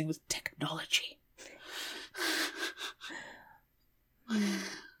fraternising with technology?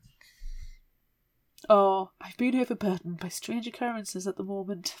 Oh, I've been overburdened by strange occurrences at the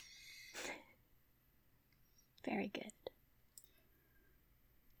moment. Very good.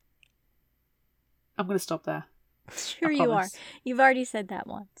 I'm going to stop there. Sure you are. You've already said that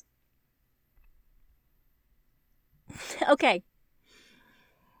once. Okay.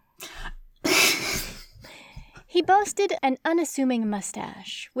 He boasted an unassuming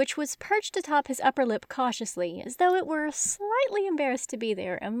mustache, which was perched atop his upper lip cautiously, as though it were slightly embarrassed to be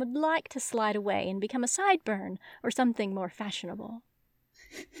there and would like to slide away and become a sideburn or something more fashionable.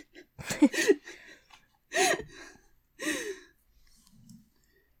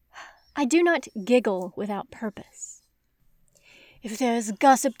 I do not giggle without purpose. If there is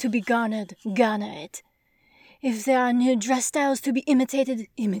gossip to be garnered, garner it. If there are new dress styles to be imitated,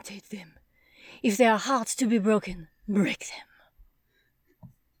 imitate them. If there are hearts to be broken, break them.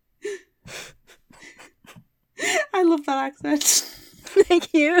 I love that accent.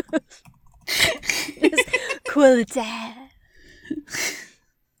 Thank you. It's quality.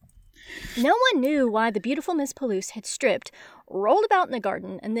 No one knew why the beautiful Miss Palouse had stripped, rolled about in the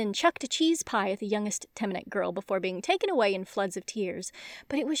garden, and then chucked a cheese pie at the youngest Temenet girl before being taken away in floods of tears,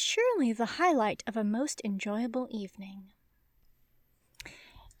 but it was surely the highlight of a most enjoyable evening.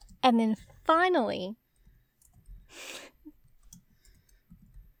 And then finally,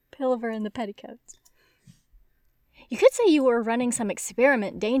 Pilliver in the Petticoats. You could say you were running some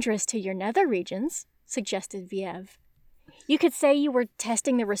experiment dangerous to your nether regions, suggested Viev. You could say you were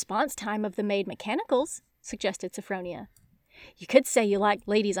testing the response time of the maid mechanicals, suggested Sophronia. You could say you liked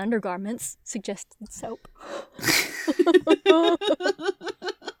ladies' undergarments, suggested Soap.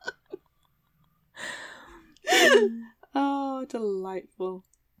 Oh, delightful.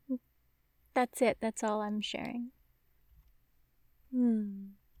 That's it. That's all I'm sharing.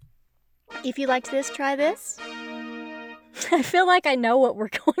 If you liked this, try this. I feel like I know what we're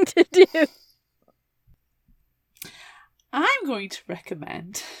going to do. I'm going to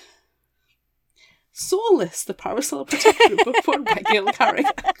recommend Soulless, the Parasol Protector, book one by Gail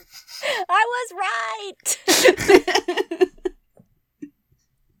Carrick. I was right!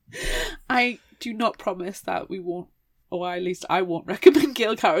 I do not promise that we won't, or at least I won't recommend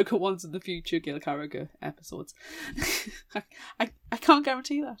Gail Carriger ones in the future Gail Carriger episodes. I can't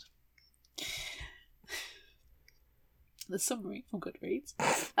guarantee that. The summary from Goodreads.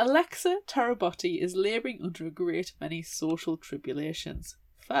 Alexa Tarabotti is labouring under a great many social tribulations.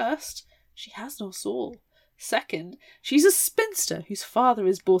 First, she has no soul. Second, she's a spinster whose father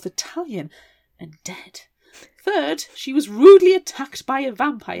is both Italian and dead. Third, she was rudely attacked by a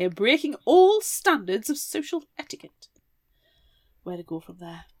vampire, breaking all standards of social etiquette. Where to go from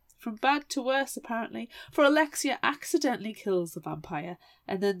there? From bad to worse, apparently, for Alexia accidentally kills the vampire,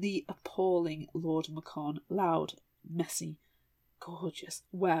 and then the appalling Lord Macon, loud, messy, gorgeous,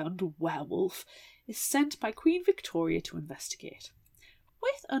 wound werewolf, is sent by Queen Victoria to investigate.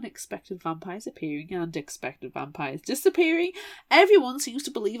 With unexpected vampires appearing and expected vampires disappearing, everyone seems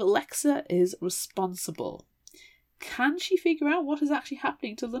to believe Alexa is responsible. Can she figure out what is actually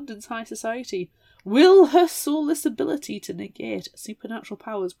happening to London's high society? Will her soulless ability to negate supernatural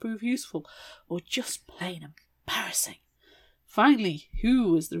powers prove useful, or just plain embarrassing? Finally,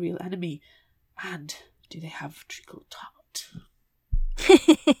 who is the real enemy? And do they have treacle tart?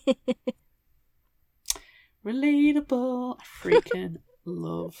 Relatable. I freaking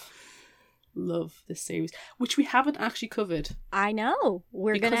love this series, which we haven't actually covered. I know.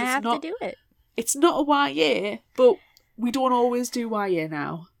 We're going to have to do it. It's not a YA, but we don't always do YA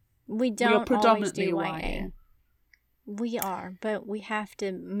now. We don't we are predominantly always do YA. YA. We are, but we have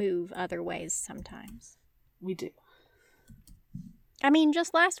to move other ways sometimes. We do. I mean,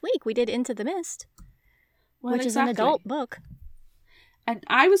 just last week we did Into the Mist, which is an adult book. And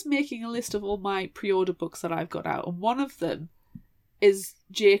I was making a list of all my pre-order books that I've got out, and one of them is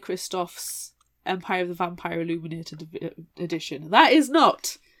J. Kristoff's Empire of the Vampire Illuminated edition. That is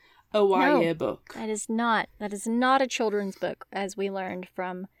not a YA book. That is not. That is not a children's book, as we learned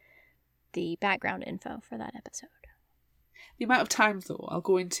from the background info for that episode. The amount of times, though, I'll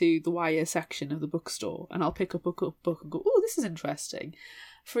go into the YA section of the bookstore and I'll pick up a book and go, oh, this is interesting.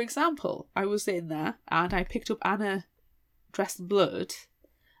 For example, I was in there and I picked up Anna Dressed in Blood,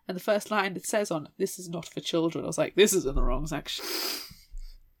 and the first line it says on, "This is not for children." I was like, this is in the wrong section.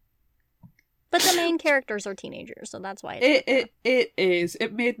 But the main characters are teenagers, so that's why it is.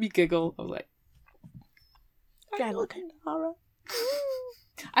 It made me giggle. I was like, I love it. Horror.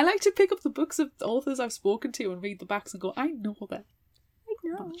 I like to pick up the books of the authors I've spoken to and read the backs and go, I know them. I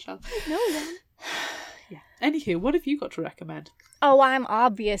know them. Yeah. Anywho, what have you got to recommend? Oh, I'm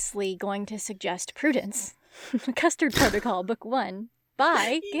obviously going to suggest Prudence. Custard Protocol, Book 1,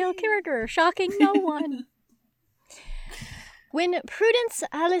 by Gail Carriger, shocking no one. When Prudence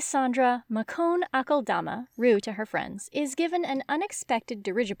Alessandra Macon Akaldama, Rue to her friends, is given an unexpected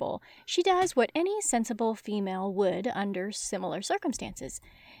dirigible, she does what any sensible female would under similar circumstances.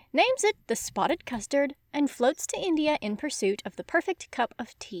 Names it the Spotted Custard and floats to India in pursuit of the perfect cup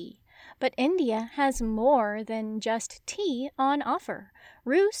of tea. But India has more than just tea on offer.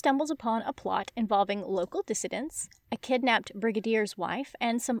 Rue stumbles upon a plot involving local dissidents, a kidnapped brigadier's wife,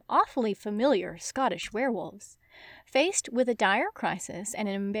 and some awfully familiar Scottish werewolves. Faced with a dire crisis and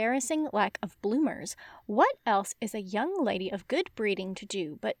an embarrassing lack of bloomers, what else is a young lady of good breeding to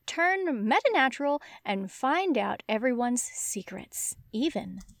do but turn metanatural and find out everyone's secrets,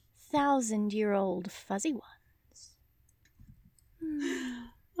 even 1,000-year-old fuzzy ones?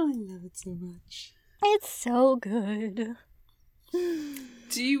 I love it so much. It's so good.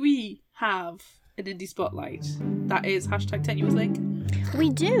 Do we have an indie spotlight that is hashtag tenuous link? We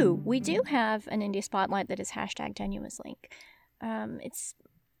do. We do have an indie spotlight that is hashtag tenuous link. It's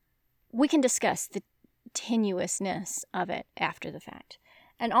we can discuss the tenuousness of it after the fact.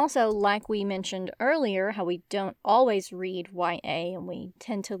 And also, like we mentioned earlier, how we don't always read YA and we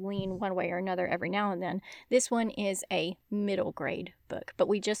tend to lean one way or another every now and then. This one is a middle grade book, but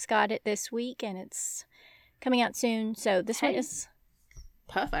we just got it this week and it's coming out soon. So this one is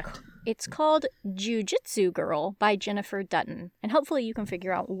perfect. It's called Jiu-Jitsu Girl by Jennifer Dutton. And hopefully you can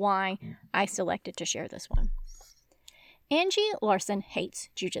figure out why I selected to share this one. Angie Larson hates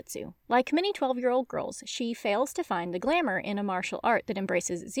jiu-jitsu. Like many 12-year-old girls, she fails to find the glamour in a martial art that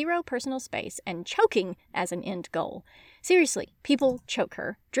embraces zero personal space and choking as an end goal. Seriously, people choke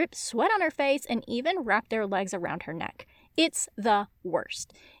her, drip sweat on her face, and even wrap their legs around her neck. It's the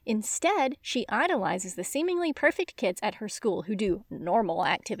worst. Instead, she idolizes the seemingly perfect kids at her school who do normal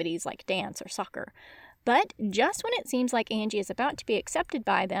activities like dance or soccer. But just when it seems like Angie is about to be accepted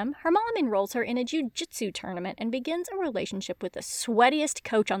by them, her mom enrolls her in a jiu-jitsu tournament and begins a relationship with the sweatiest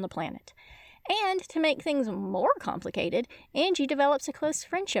coach on the planet. And to make things more complicated, Angie develops a close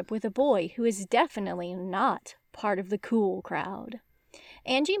friendship with a boy who is definitely not part of the cool crowd.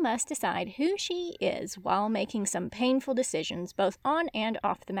 Angie must decide who she is while making some painful decisions both on and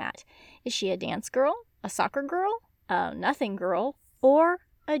off the mat. Is she a dance girl, a soccer girl, a nothing girl, or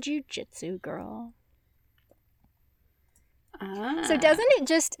a jiu-jitsu girl? So doesn't it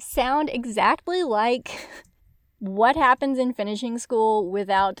just sound exactly like what happens in finishing school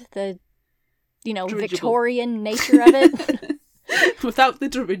without the, Victorian nature of it? Without the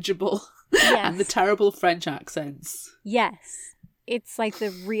dirigible Yes. and the terrible French accents. Yes. It's like the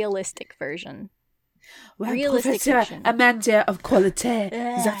realistic version. Well, Realistic Professor fiction. Amanda of Quality,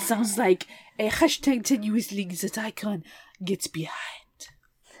 that sounds like a hashtag tenuous link that I can get behind.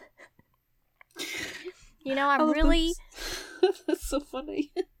 That's so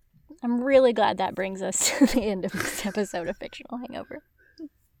funny. I'm really glad that brings us to the end of this episode of Fictional Hangover.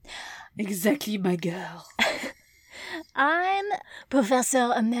 Exactly, my girl. I'm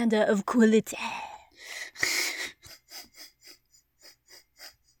Professor Amanda of Quality.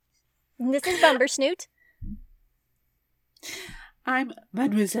 This is Bumber Snoot. I'm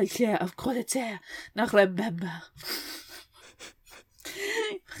Mademoiselle Claire of Quality. Now remember,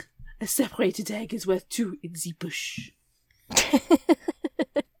 a separated egg is worth two in the bush.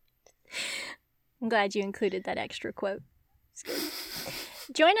 I'm glad you included that extra quote. It's good.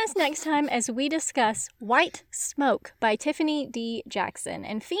 Join us next time as we discuss White Smoke by Tiffany D. Jackson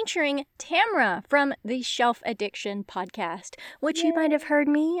and featuring Tamra from the Shelf Addiction podcast, which you might have heard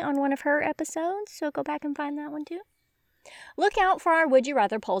me on one of her episodes, so go back and find that one too. Look out for our Would You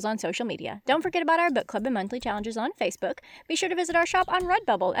Rather polls on social media. Don't forget about our book club and monthly challenges on Facebook. Be sure to visit our shop on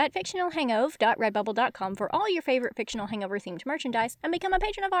Redbubble at fictionalhangover.redbubble.com for all your favorite Fictional Hangover themed merchandise, and become a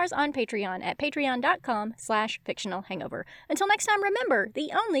patron of ours on Patreon at patreon.com/fictionalhangover. Until next time, remember,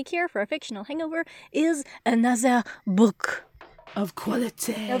 the only cure for a fictional hangover is another book. Of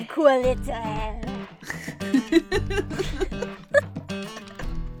quality. Of quality.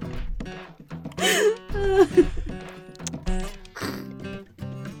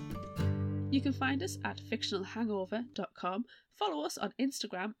 You can find us at fictionalhangover.com, follow us on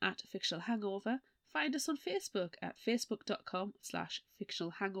Instagram at fictionalhangover, find us on Facebook at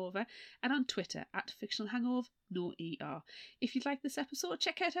facebook.com/fictionalhangover, and on Twitter at fictionalhangover, no ER. If you like this episode,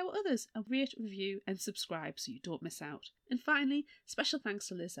 check out our others and rate, review and subscribe so you don't miss out. And finally, special thanks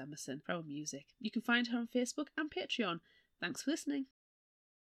to Liz Emerson for our music. You can find her on Facebook and Patreon. Thanks for listening.